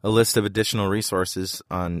list of additional resources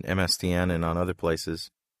on MSDN and on other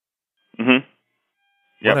places. Mm-hmm.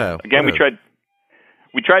 Yeah. Again, we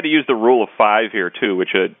tried to use the rule of 5 here too, which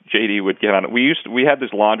JD would get on. We had this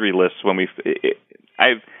laundry list when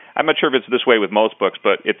I'm not sure if it's this way with most books,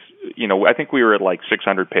 but it's, I think we were at like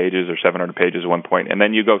 600 pages or 700 pages at one point. And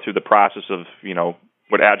then you go through the process of,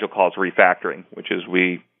 what Agile calls refactoring, which is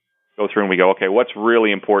we go through and we go, okay, what's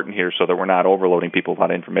really important here so that we're not overloading people with a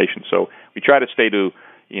lot of information. So we try to stay to,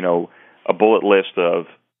 a bullet list of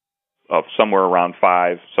somewhere around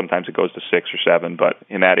 5. Sometimes it goes to 6 or 7, but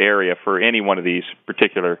in that area for any one of these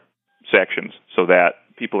particular sections so that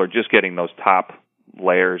people are just getting those top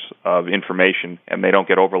layers of information and they don't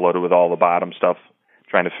get overloaded with all the bottom stuff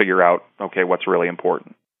trying to figure out, okay, what's really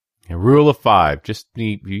important. A rule of 5. Just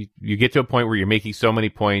you get to a point where you're making so many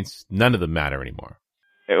points, none of them matter anymore.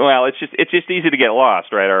 Well, it's just easy to get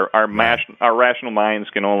lost, right? Our rational minds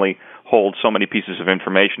can only hold so many pieces of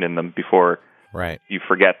information in them before you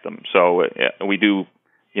forget them. So we do,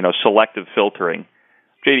 selective filtering.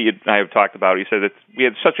 JD and I have talked about. He said that we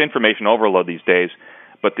had such information overload these days,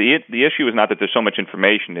 but the issue is not that there's so much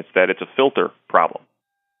information; it's that it's a filter problem.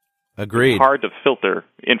 Agreed. It's hard to filter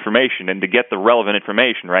information and to get the relevant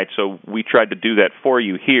information, right? So we tried to do that for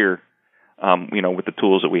you here, with the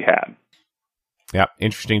tools that we had. Yeah,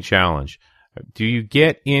 interesting challenge. Do you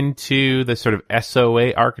get into the sort of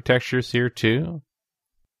SOA architectures here too?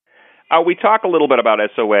 We talk a little bit about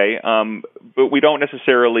SOA, but we don't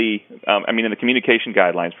necessarily. In the communication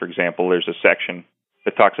guidelines, for example, there's a section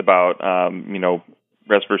that talks about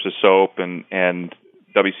REST versus SOAP and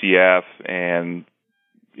WCF and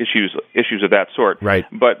issues of that sort. Right.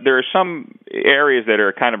 But there are some areas that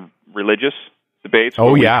are kind of religious debates.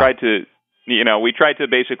 Oh, yeah. We tried to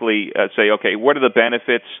basically say, okay, what are the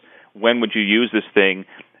benefits? When would you use this thing?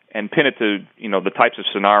 pin it to the types of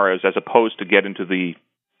scenarios, as opposed to get into the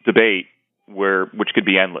debate which could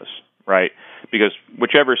be endless, right? Because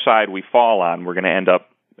whichever side we fall on, we're going to end up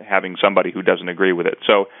having somebody who doesn't agree with it.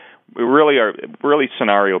 So we really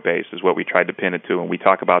scenario based is what we tried to pin it to, and we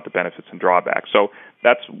talk about the benefits and drawbacks. So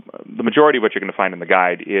that's the majority of what you're going to find in the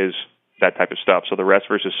guide is that type of stuff. So the rest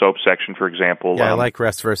versus soap section, for example. Yeah, I like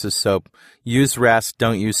rest versus soap. Use rest,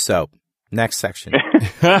 don't use soap. Next section.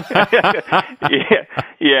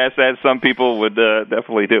 Yes, as some people would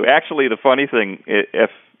definitely do. Actually, the funny thing, if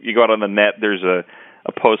you go out on the net, there's a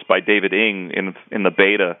post by David Ng in the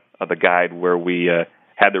beta of the guide where we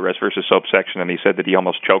had the rest versus soap section, and he said that he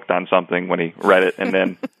almost choked on something when he read it, and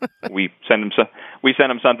then we sent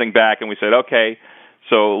him something back, and we said, okay,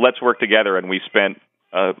 so let's work together, and we spent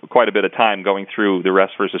quite a bit of time going through the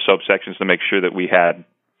rest versus soap sections to make sure that we had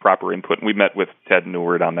proper input. And we met with Ted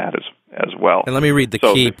Neward on that as well. And let me read the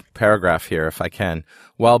key paragraph here, if I can.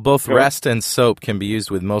 While both REST and SOAP can be used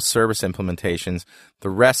with most service implementations, the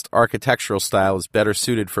REST architectural style is better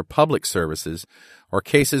suited for public services or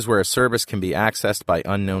cases where a service can be accessed by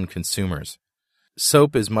unknown consumers.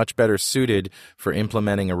 SOAP is much better suited for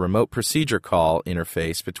implementing a remote procedure call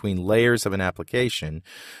interface between layers of an application.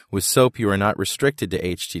 With SOAP, you are not restricted to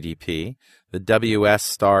HTTP. The WS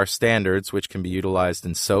star standards, which can be utilized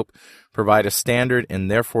in SOAP, provide a standard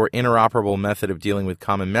and therefore interoperable method of dealing with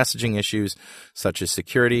common messaging issues such as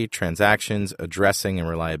security, transactions, addressing, and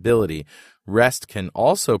reliability. REST can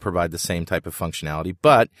also provide the same type of functionality,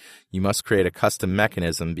 but you must create a custom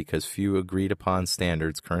mechanism because few agreed-upon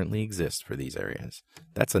standards currently exist for these areas.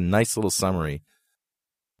 That's a nice little summary.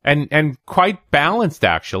 And quite balanced,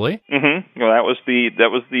 actually. Mm-hmm. Well, that was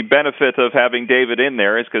the benefit of having David in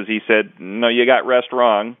there, is because he said, no, you got REST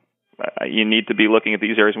wrong. You need to be looking at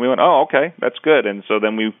these areas. And we went, oh, okay, that's good. And so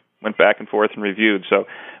then we went back and forth and reviewed. So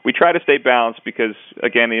we try to stay balanced because,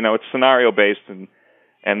 again, it's scenario-based,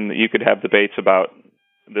 and you could have debates about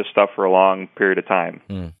this stuff for a long period of time.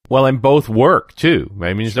 Mm. Well, and both work, too.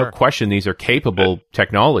 I mean, there's no question these are capable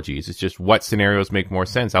technologies. It's just what scenarios make more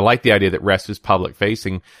sense. I like the idea that REST is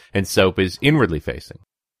public-facing and SOAP is inwardly-facing.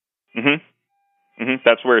 Mm-hmm. Mm-hmm.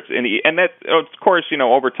 That's where it's in and that, of course,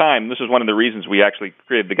 over time, this is one of the reasons we actually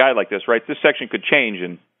created the guide like this, right? This section could change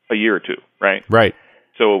in a year or two, right? Right.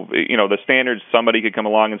 So, the standards, somebody could come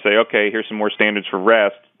along and say, okay, here's some more standards for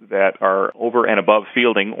REST that are over and above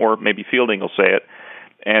fielding, or maybe fielding will say it,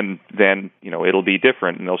 and then, it'll be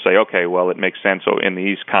different, and they'll say, okay, well, it makes sense in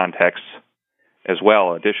these contexts as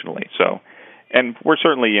well, additionally. So, and we're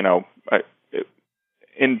certainly,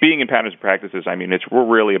 in being in patterns and practices, I mean, we're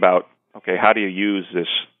really about, okay, how do you use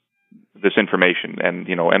this information? And,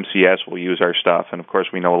 MCS will use our stuff. And, of course,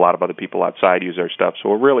 we know a lot of other people outside use our stuff. So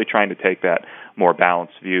we're really trying to take that more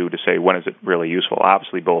balanced view to say, when is it really useful?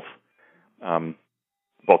 Obviously, both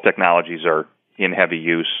technologies are in heavy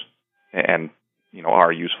use and,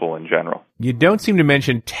 are useful in general. You don't seem to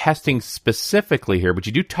mention testing specifically here, but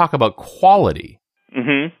you do talk about quality.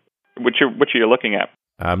 Mm-hmm. Which are you looking at?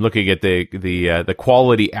 I'm looking at the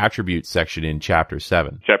quality attributes section in Chapter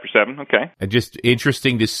 7. Chapter 7, okay. And just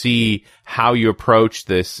interesting to see how you approach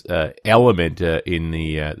this element in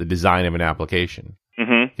the design of an application.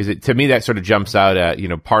 Because to me, that sort of jumps out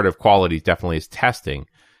at, part of quality definitely is testing.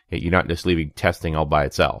 You're not just leaving testing all by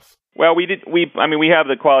itself. Well, we have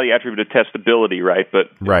the quality attribute of testability, right? But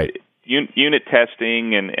unit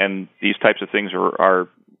testing and these types of things are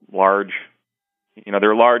large.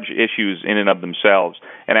 They're large issues in and of themselves.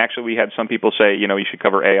 And actually, we had some people say, you should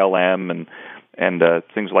cover ALM and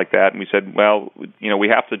things like that. And we said, well, we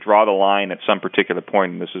have to draw the line at some particular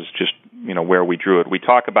point, and this is just, where we drew it. We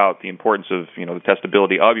talk about the importance of, the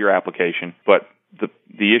testability of your application, but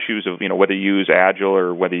the issues of, whether you use Agile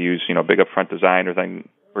or whether you use, big upfront design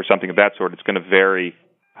or something of that sort, it's going to vary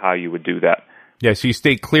how you would do that. Yeah, so you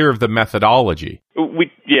stay clear of the methodology.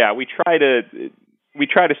 We try to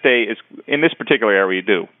stay, in this particular area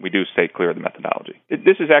we do stay clear of the methodology.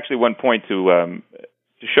 This is actually one point to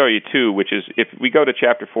show you too, which is if we go to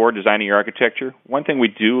Chapter 4, Designing Your Architecture, one thing we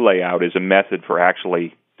do lay out is a method for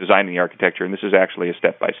actually designing the architecture, and this is actually a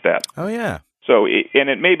step-by-step. Oh, yeah. So, and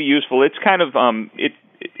it may be useful. It's kind of,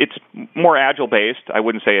 it's more Agile-based. I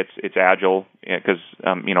wouldn't say it's Agile, because,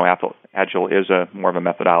 Agile is more of a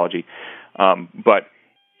methodology. But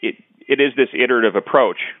it is this iterative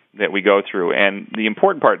approach that we go through. And the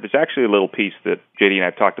important part, there's actually a little piece that JD and I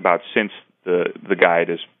have talked about since the guide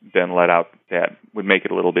has been let out that would make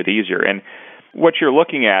it a little bit easier. And what you're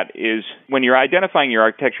looking at is when you're identifying your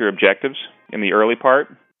architecture objectives in the early part.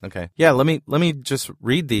 Okay. Yeah, let me just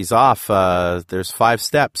read these off. There's 5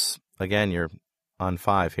 steps. Again, you're on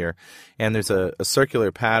 5 here. And there's a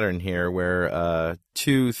circular pattern here where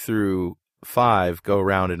 2 through 5 go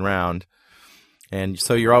round and round. And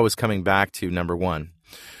so you're always coming back to number 1.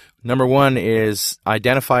 Number 1 is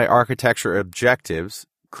identify architecture objectives.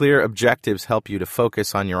 Clear objectives help you to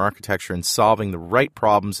focus on your architecture and solving the right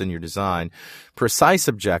problems in your design. Precise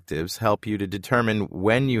objectives help you to determine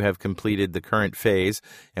when you have completed the current phase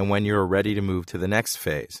and when you are ready to move to the next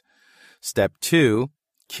phase. Step 2,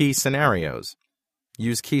 key scenarios.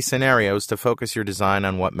 Use key scenarios to focus your design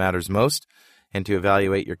on what matters most and to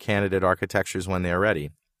evaluate your candidate architectures when they are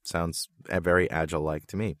ready. Sounds very Agile-like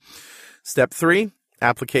to me. Step 3,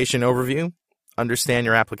 application overview. Understand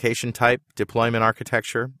your application type, deployment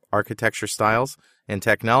architecture, architecture styles, and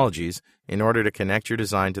technologies in order to connect your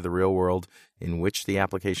design to the real world in which the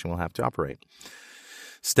application will have to operate.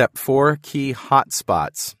 Step 4, key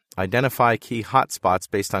hotspots. Identify key hotspots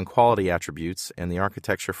based on quality attributes and the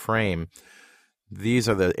architecture frame. These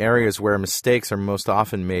are the areas where mistakes are most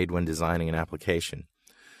often made when designing an application.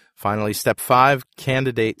 Finally, step 5,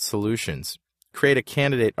 candidate solutions. Create a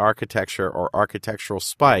candidate architecture or architectural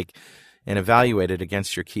spike and evaluate it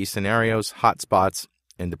against your key scenarios, hotspots,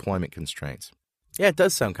 and deployment constraints. Yeah, it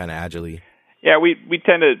does sound kind of agile-y. Yeah, we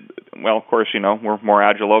tend to, well, of course, we're more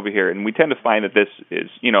agile over here, and we tend to find that this is,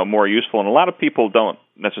 more useful. And a lot of people don't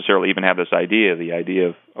necessarily even have this idea, the idea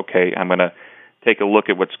of, okay, I'm going to take a look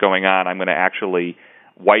at what's going on. I'm going to actually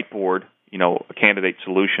whiteboard, a candidate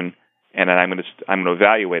solution, and then I'm going to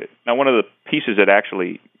evaluate it. Now, one of the pieces that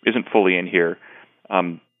actually isn't fully in here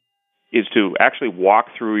is to actually walk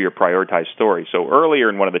through your prioritized story. So earlier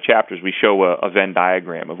in one of the chapters, we show a Venn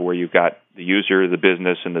diagram of where you've got the user, the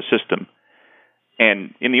business, and the system.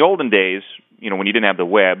 And in the olden days, when you didn't have the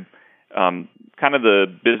web, kind of the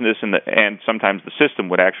business and sometimes the system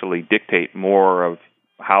would actually dictate more of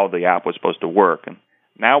how the app was supposed to work. And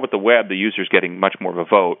now with the web, the user's getting much more of a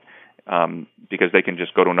vote because they can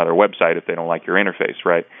just go to another website if they don't like your interface,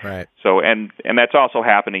 right? Right. So and that's also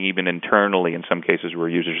happening even internally in some cases where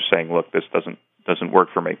users are saying, "Look, this doesn't work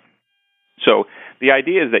for me." So the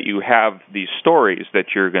idea is that you have these stories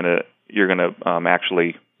that you're gonna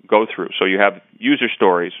actually go through. So you have user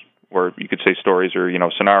stories, or you could say stories or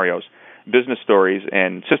scenarios, business stories,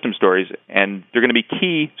 and system stories, and they're going to be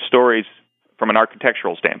key stories from an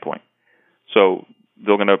architectural standpoint. So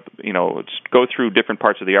they're going to go through different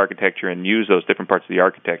parts of the architecture and use those different parts of the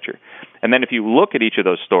architecture. And then if you look at each of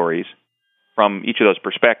those stories from each of those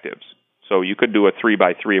perspectives, so you could do a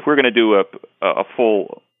 3x3. If we're going to do a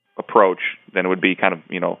full approach, then it would be kind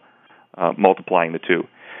of multiplying the two.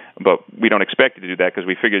 But we don't expect you to do that because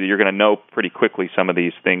we figure that you're going to know pretty quickly some of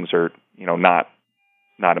these things are not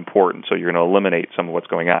important, so you're going to eliminate some of what's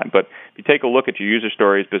going on. But if you take a look at your user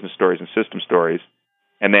stories, business stories, and system stories,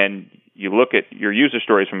 and then you look at your user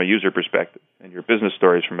stories from a user perspective, and your business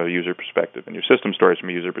stories from a user perspective, and your system stories from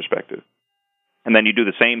a user perspective, and then you do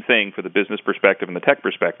the same thing for the business perspective and the tech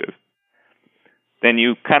perspective, then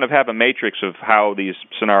you kind of have a matrix of how these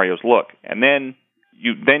scenarios look. And then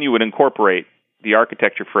you would incorporate the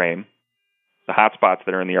architecture frame, the hotspots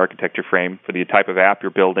that are in the architecture frame for the type of app you're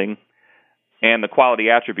building, and the quality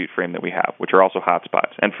attribute frame that we have, which are also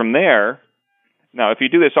hotspots. And from there, now if you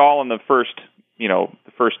do this all in the first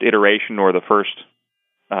iteration or the first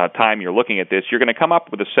time you're looking at this, you're going to come up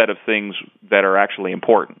with a set of things that are actually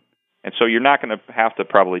important. And so you're not going to have to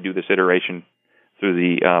probably do this iteration through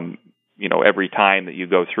the every time that you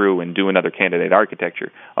go through and do another candidate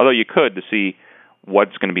architecture. Although you could to see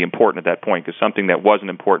what's going to be important at that point, because something that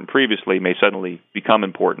wasn't important previously may suddenly become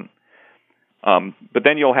important. But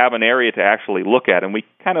then you'll have an area to actually look at, and we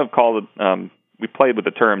kind of call it, we played with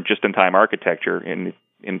the term just-in-time architecture in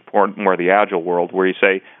more of the Agile world, where you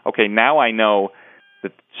say, okay, now I know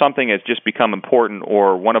that something has just become important,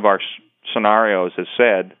 or one of our scenarios has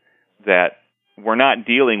said that we're not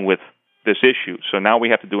dealing with this issue. So now we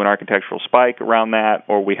have to do an architectural spike around that,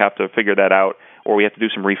 or we have to figure that out, or we have to do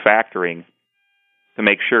some refactoring to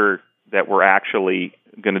make sure that we're actually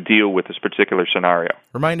going to deal with this particular scenario.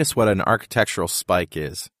 Remind us what an architectural spike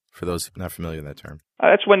is, for those not familiar with that term.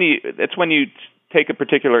 That's when you take a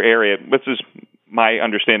particular area. This is my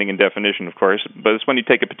understanding and definition, of course, but it's when you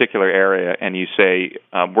take a particular area and you say,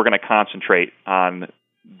 we're going to concentrate on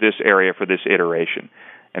this area for this iteration.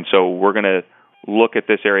 And so we're going to look at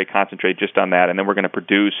this area, concentrate just on that, and then we're going to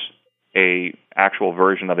produce a actual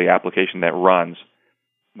version of the application that runs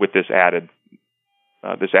with this added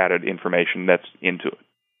information that's into it.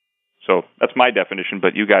 So that's my definition,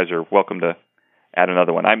 but you guys are welcome to add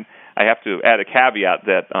another one. I have to add a caveat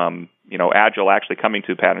that Agile, actually coming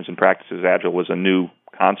to Patterns and Practices Agile, was a new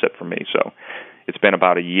concept for me. So it's been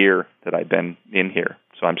about a year that I've been in here.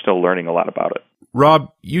 So I'm still learning a lot about it.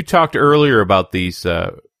 Rob, you talked earlier about these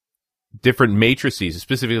different matrices,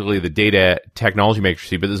 specifically the data technology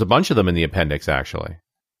matrices, but there's a bunch of them in the appendix, actually.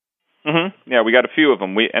 Mm-hmm. Yeah, we got a few of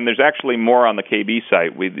them. And there's actually more on the KB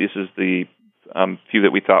site. This is the few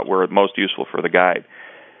that we thought were most useful for the guide.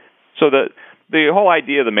 So the whole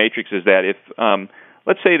idea of the matrix is that if,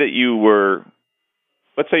 let's say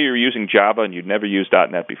you're using Java and you'd never used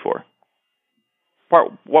 .NET before.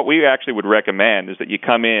 What we actually would recommend is that you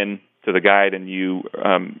come in to the guide and you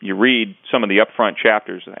read some of the upfront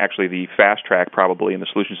chapters, actually the fast track probably, and the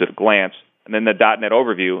solutions at a glance, and then the .NET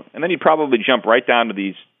overview, and then you'd probably jump right down to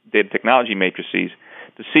these data technology matrices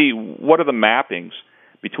to see what are the mappings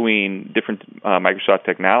between different Microsoft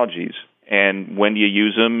technologies, and when do you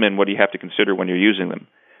use them, and what do you have to consider when you're using them.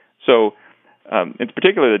 So, in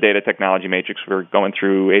particular, the data technology matrix, we're going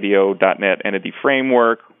through ADO.NET Entity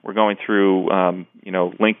Framework. We're going through,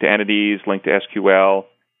 link to entities, link to SQL,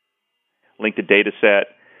 link to data set,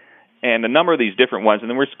 and a number of these different ones. And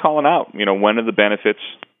then we're just calling out, when are the benefits,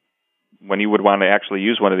 when you would want to actually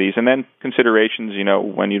use one of these, and then considerations,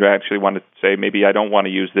 when you'd actually want to say, maybe I don't want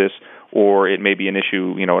to use this, or it may be an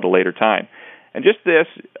issue, at a later time. And just this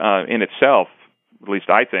in itself, at least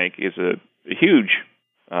I think, is a huge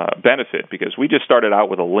benefit, because we just started out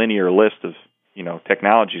with a linear list of,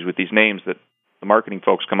 technologies with these names that the marketing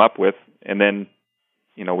folks come up with, and then,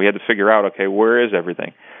 we had to figure out, okay, where is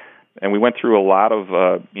everything? And we went through a lot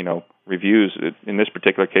of, reviews, in this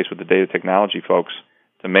particular case with the data technology folks,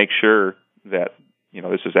 to make sure that,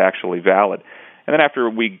 this is actually valid. And then after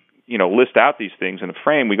we, list out these things in a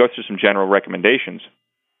frame, we go through some general recommendations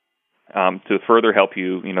to further help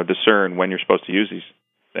you, discern when you're supposed to use these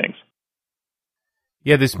things.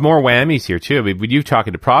 Yeah, there's more whammies here, too. I mean, when you're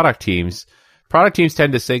talking to product teams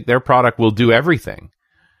tend to think their product will do everything.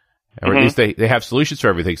 Or at least they have solutions for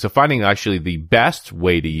everything. So finding actually the best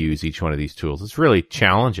way to use each one of these tools is really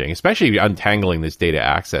challenging, especially untangling this data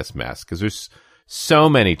access mess, because there's so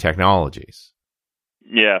many technologies.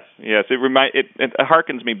 Yes. It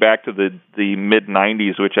harkens me back to the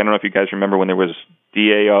mid-'90s, which I don't know if you guys remember, when there was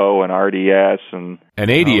DAO and RDS and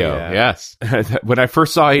ADO. Yes. When I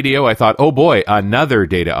first saw ADO, I thought, oh boy, another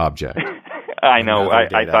data object. I know.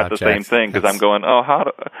 I thought the same thing, because I'm going,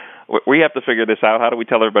 we have to figure this out. How do we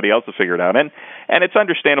tell everybody else to figure it out? And it's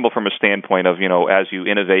understandable from a standpoint of, as you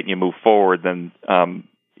innovate and you move forward, then,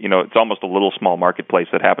 it's almost a little small marketplace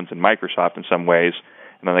that happens in Microsoft in some ways.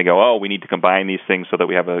 And then they go, we need to combine these things so that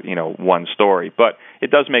we have a, one story. But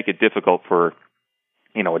it does make it difficult for,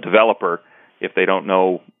 a developer if they don't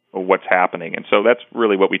know what's happening. And so that's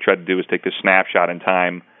really what we try to do, is take this snapshot in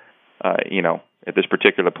time, at this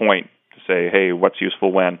particular point, to say, hey, what's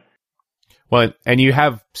useful when. Well, and you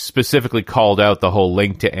have specifically called out the whole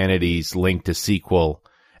link to entities, link to SQL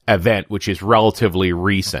event, which is relatively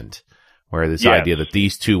recent, where this idea that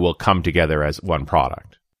these two will come together as one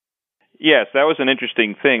product. Yes, that was an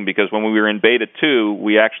interesting thing, because when we were in beta 2,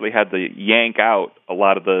 we actually had to yank out a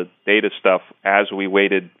lot of the data stuff as we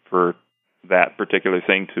waited for that particular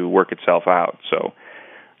thing to work itself out. So,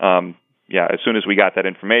 as soon as we got that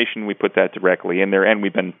information, we put that directly in there, and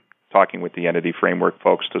we've been talking with the entity framework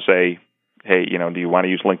folks to say, hey, do you want to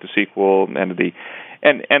use link to SQL entity?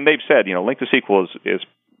 And they've said, link to SQL is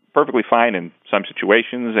perfectly fine in some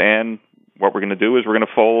situations, and what we're going to do is we're going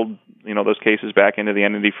to fold, those cases back into the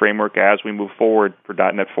entity framework as we move forward for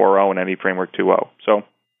 .NET 4.0 and Entity Framework 2.0. So,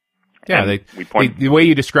 yeah, the way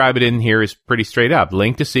you describe it in here is pretty straight up.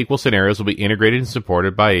 Link to SQL scenarios will be integrated and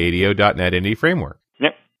supported by ADO.NET Entity Framework.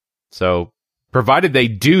 Yep. So, provided they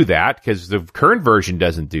do that, because the current version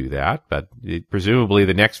doesn't do that, but presumably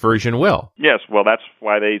the next version will. Yes, well, that's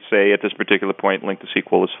why they say at this particular point, link to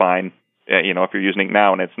SQL is fine, if you're using it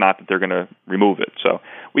now, and it's not that they're going to remove it. So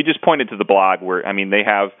we just pointed to the blog where, they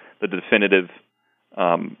have the definitive,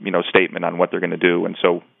 statement on what they're going to do, and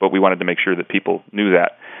so, but we wanted to make sure that people knew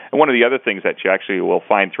that. And one of the other things that you actually will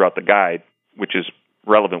find throughout the guide, which is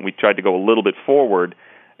relevant, we tried to go a little bit forward,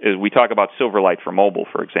 is we talk about Silverlight for mobile,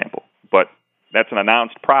 for example, but that's an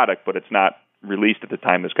announced product, but it's not released at the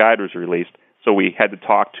time this guide was released. So we had to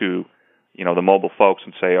talk to, the mobile folks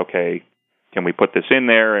and say, okay, can we put this in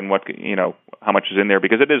there, and what, how much is in there?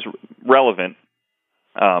 Because it is relevant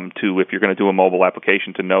to, if you're going to do a mobile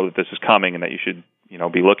application, to know that this is coming and that you should,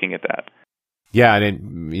 be looking at that. Yeah,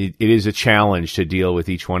 and it is a challenge to deal with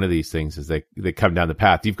each one of these things as they come down the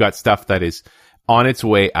path. You've got stuff that is on its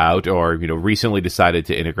way out, or recently decided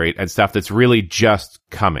to integrate, and stuff that's really just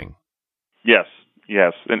coming.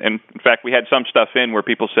 Yes. And in fact, we had some stuff in where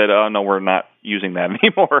people said, oh, no, we're not using that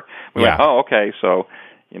anymore. We went, oh, okay. So,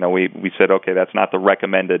 we said, okay, that's not the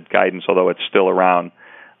recommended guidance, although it's still around,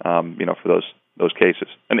 for those those cases.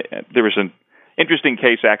 And there was an interesting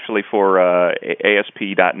case actually for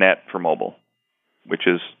ASP.NET for mobile, which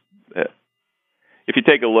is, if you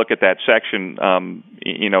take a look at that section,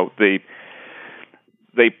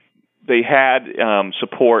 they had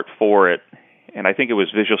support for it, and I think it was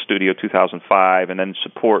Visual Studio 2005, and then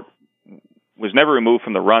support was never removed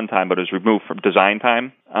from the runtime, but it was removed from design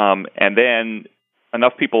time. And then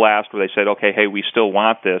enough people asked where they said, okay, hey, we still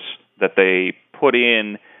want this, that they put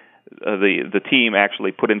in, the team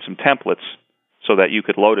actually put in some templates so that you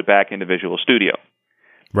could load it back into Visual Studio.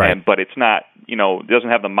 Right. But it's not, it doesn't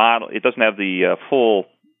have the model, it doesn't have the full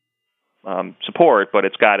support, but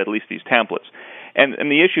it's got at least these templates.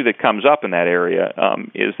 And the issue that comes up in that area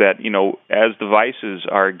is that, as devices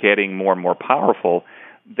are getting more and more powerful,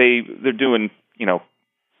 they're doing,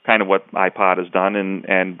 kind of what iPod has done,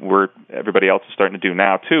 and everybody else is starting to do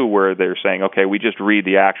now too, where they're saying, okay, we just read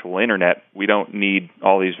the actual internet. We don't need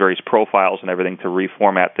all these various profiles and everything to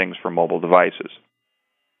reformat things for mobile devices.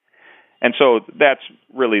 And so that's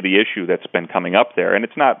really the issue that's been coming up there. And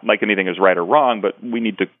it's not like anything is right or wrong, but we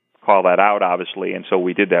need to call that out, obviously. And so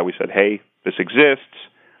we did that. We said, hey, this exists,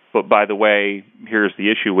 but by the way, here's the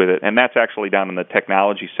issue with it. And that's actually down in the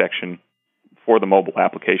technology section for the mobile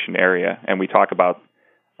application area. And we talk about,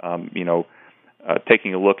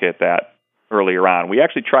 taking a look at that earlier on. We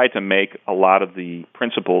actually tried to make a lot of the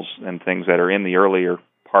principles and things that are in the earlier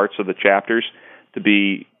parts of the chapters to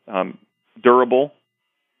be durable.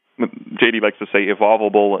 JD likes to say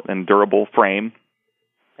evolvable and durable frame.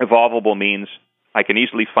 Evolvable means I can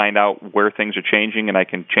easily find out where things are changing and I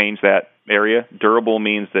can change that area. Durable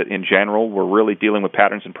means that in general we're really dealing with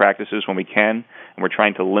patterns and practices when we can, and we're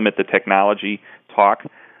trying to limit the technology talk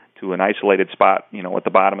to an isolated spot, at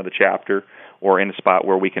the bottom of the chapter or in a spot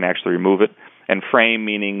where we can actually remove it. And frame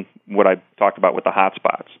meaning what I talked about with the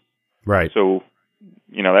hotspots. Right. So,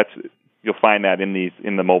 that's, you'll find that in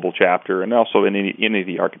the mobile chapter and also in any of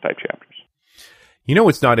the archetype chapters.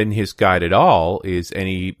 What's not in his guide at all is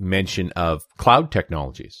any mention of cloud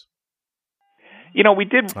technologies. We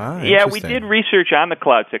did. We did research on the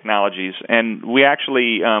cloud technologies, and we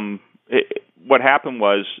actually, what happened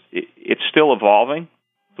was it's still evolving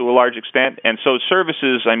to a large extent, and so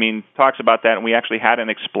services, talks about that, and we actually had an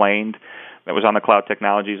explained that was on the cloud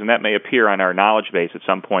technologies, and that may appear on our knowledge base at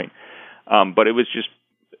some point, but it was just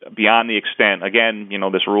beyond the extent. Again,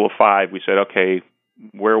 this rule of 5, we said, okay,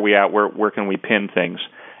 where are we at? Where can we pin things?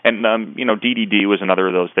 And, DDD was another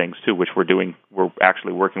of those things, too, which we're doing. We're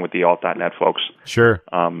actually working with the alt.net folks. Sure.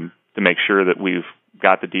 To make sure that we've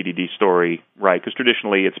got the DDD story right. Because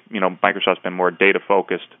traditionally, it's, Microsoft's been more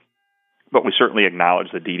data-focused. But we certainly acknowledge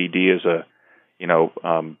that DDD is I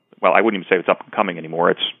wouldn't even say it's up and coming anymore.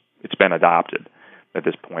 It's been adopted at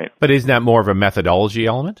this point. But isn't that more of a methodology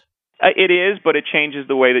element? It is, but it changes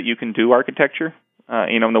the way that you can do architecture.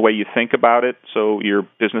 And the way you think about it. So your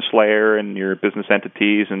business layer and your business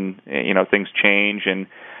entities and, things change. And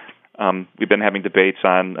we've been having debates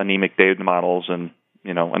on anemic data models and,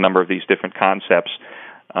 a number of these different concepts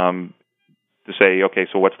to say, okay,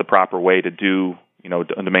 so what's the proper way to do,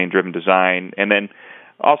 a domain-driven design? And then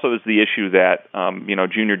also there's the issue that,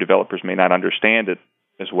 junior developers may not understand it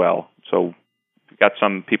as well. So we've got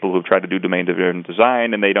some people who've tried to do domain-driven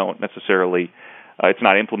design and they don't necessarily, it's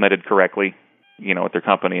not implemented correctly. At their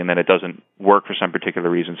company, and then it doesn't work for some particular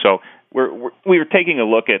reason. So we were taking a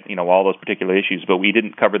look at all those particular issues, but we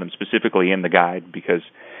didn't cover them specifically in the guide because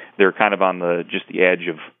they're kind of on the edge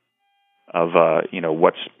of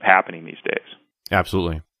what's happening these days.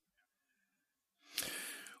 Absolutely.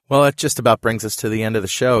 Well, that just about brings us to the end of the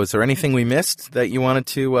show. Is there anything we missed that you wanted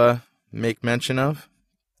to make mention of?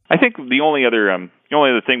 I think the only other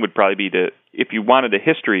thing would probably be if you wanted a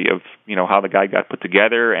history of how the guide got put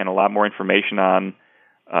together and a lot more information on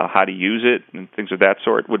how to use it and things of that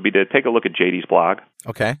sort, would be to take a look at JD's blog.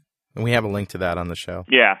 Okay, and we have a link to that on the show.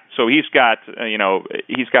 Yeah, so he's got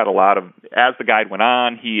a lot of, as the guide went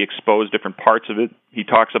on, he exposed different parts of it. He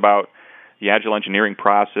talks about the agile engineering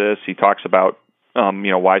process. He talks about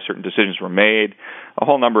why certain decisions were made, a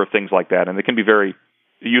whole number of things like that, and it can be very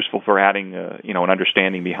useful for adding an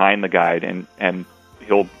understanding behind the guide, and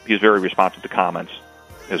he's very responsive to comments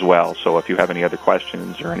as well. So if you have any other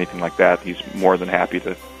questions or anything like that, he's more than happy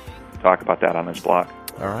to talk about that on his blog.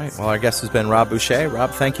 All right. Well, our guest has been Rob Boucher.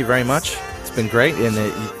 Rob, thank you very much. It's been great, and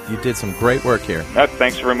you did some great work here.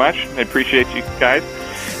 Thanks very much. I appreciate you guys.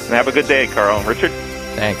 And have a good day, Carl and Richard.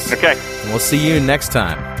 Thanks. Okay. And we'll see you next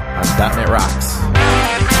time on .NET Rocks.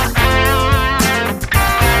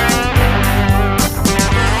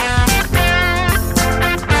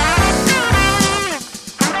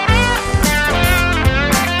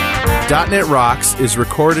 .NET Rocks is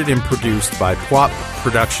recorded and produced by PWOP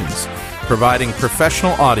Productions, providing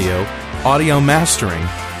professional audio mastering,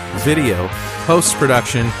 video,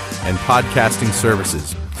 post-production, and podcasting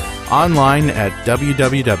services. Online at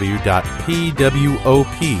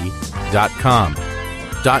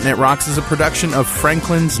www.pwop.com. .NET Rocks is a production of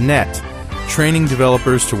Franklin's Net, training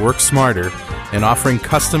developers to work smarter and offering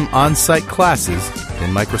custom on-site classes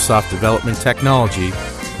in Microsoft development technology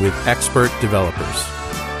with expert developers.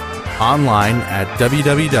 Online at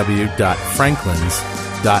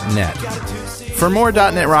www.franklins.net. For more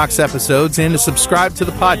 .NET Rocks episodes and to subscribe to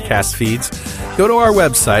the podcast feeds, go to our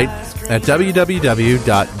website at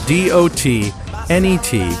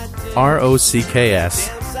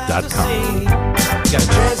www.dotnetrocks.com. Got a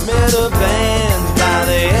transmitter banned by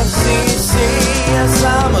the FCC.